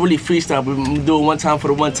 I don't really freestyle, but I'm gonna do it one time for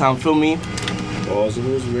the one time. Feel me? Balls and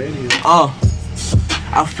Hoops Radio.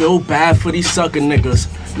 I feel bad for these sucker niggas.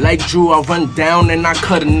 Like Drew, I run down and I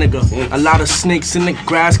cut a nigga. A lot of snakes in the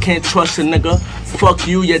grass, can't trust a nigga. Fuck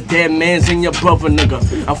you, your dead mans and your brother, nigga.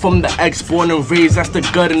 I'm from the X, born and raised, that's the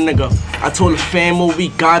gutter, nigga. I told the fam all we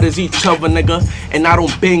got is each other, nigga. And I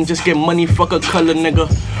don't bang, just get money, fuck a color, nigga.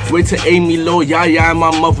 Wait to Amy Low, yeah, and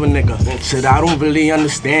my mother, nigga. Said I don't really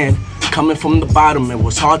understand. Coming from the bottom, it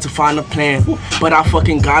was hard to find a plan. But I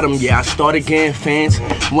fucking got him, yeah, I started getting fans.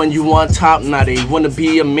 When you on top, now they wanna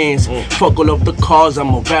be a man's. Fuck all of the cars,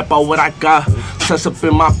 I'ma rap out what I got. Tuss up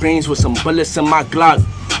in my brains with some bullets in my Glock.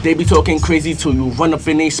 They be talking crazy till you run up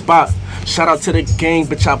in a spot. Shout out to the gang,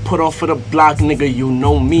 bitch, I put on for the block, nigga, you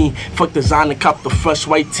know me. Fuck designer, cop the fresh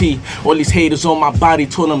white tee. All these haters on my body,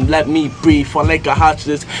 told them let me breathe. Fall like a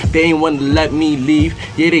hostage, they ain't wanna let me leave.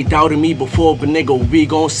 Yeah, they doubted me before, but nigga, we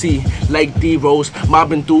gon' see. Like D-Rose,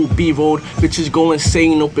 mobbing through B-Road. Bitches go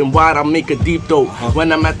insane, open wide, I make a deep throat.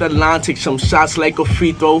 When I'm at the line, take some shots like a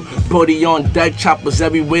free throw. Brody on deck, choppers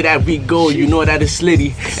everywhere that we go. You know that it's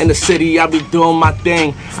litty. In the city, I be doing my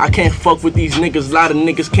thing. I can't fuck with these niggas, a lot of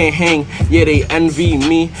niggas can't hang. Yeah, they envy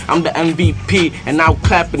me, I'm the MVP, and I'll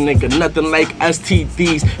clap a nigga, nothing like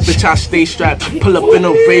STDs. Bitch, I stay strapped, pull up in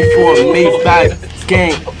a Ray for a Maybach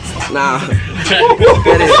gang. Nah,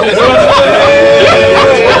 get it.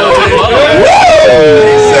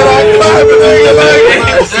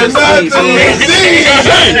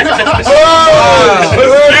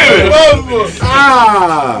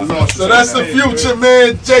 So that's the future,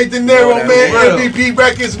 man. Jay De Niro, man. MVP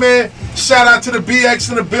Records, man. Shout out to the BX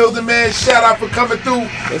in the building, man. Shout out for coming through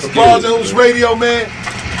the Bars and Hoops Radio, man.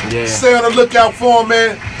 Yeah. Stay on the lookout for him,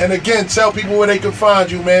 man. And again, tell people where they can find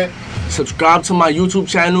you, man. Subscribe to my YouTube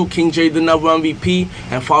channel, King J The Neville MVP,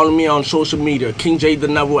 and follow me on social media, King J The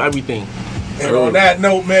Neville everything. And on that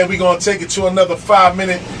note, man, we're going to take it to another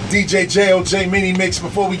 5-minute DJ JOJ mini mix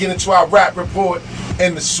before we get into our rap report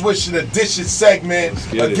and the Swish of the Dishes segment.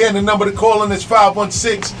 Again, the number to call in is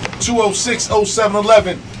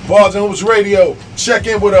 516-206-0711. Bars and Hoops Radio. Check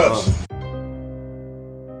in with us.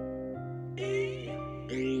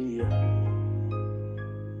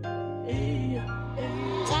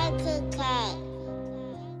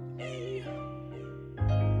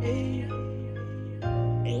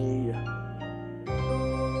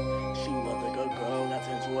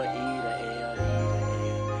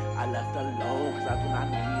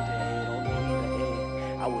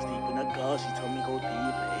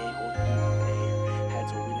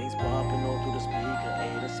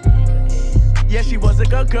 Yeah, she was a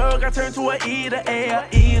good girl, got turned to a eater,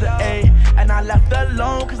 and I left her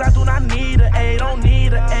alone, cause I do not need her, don't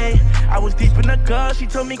need her, I was deep in the girl, she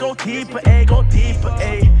told me go deeper, go deeper,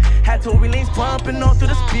 had Tory Lanez bumping all through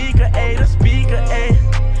the speaker, the speaker,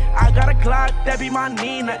 I got a Glock, that be my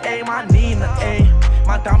Nina, my Nina,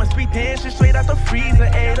 my diamonds be dancing straight out the freezer,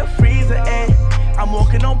 the freezer, I'm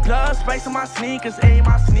walking on blood, spice on my sneakers,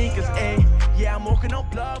 yeah, I'm walking on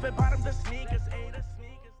blood, at bottom.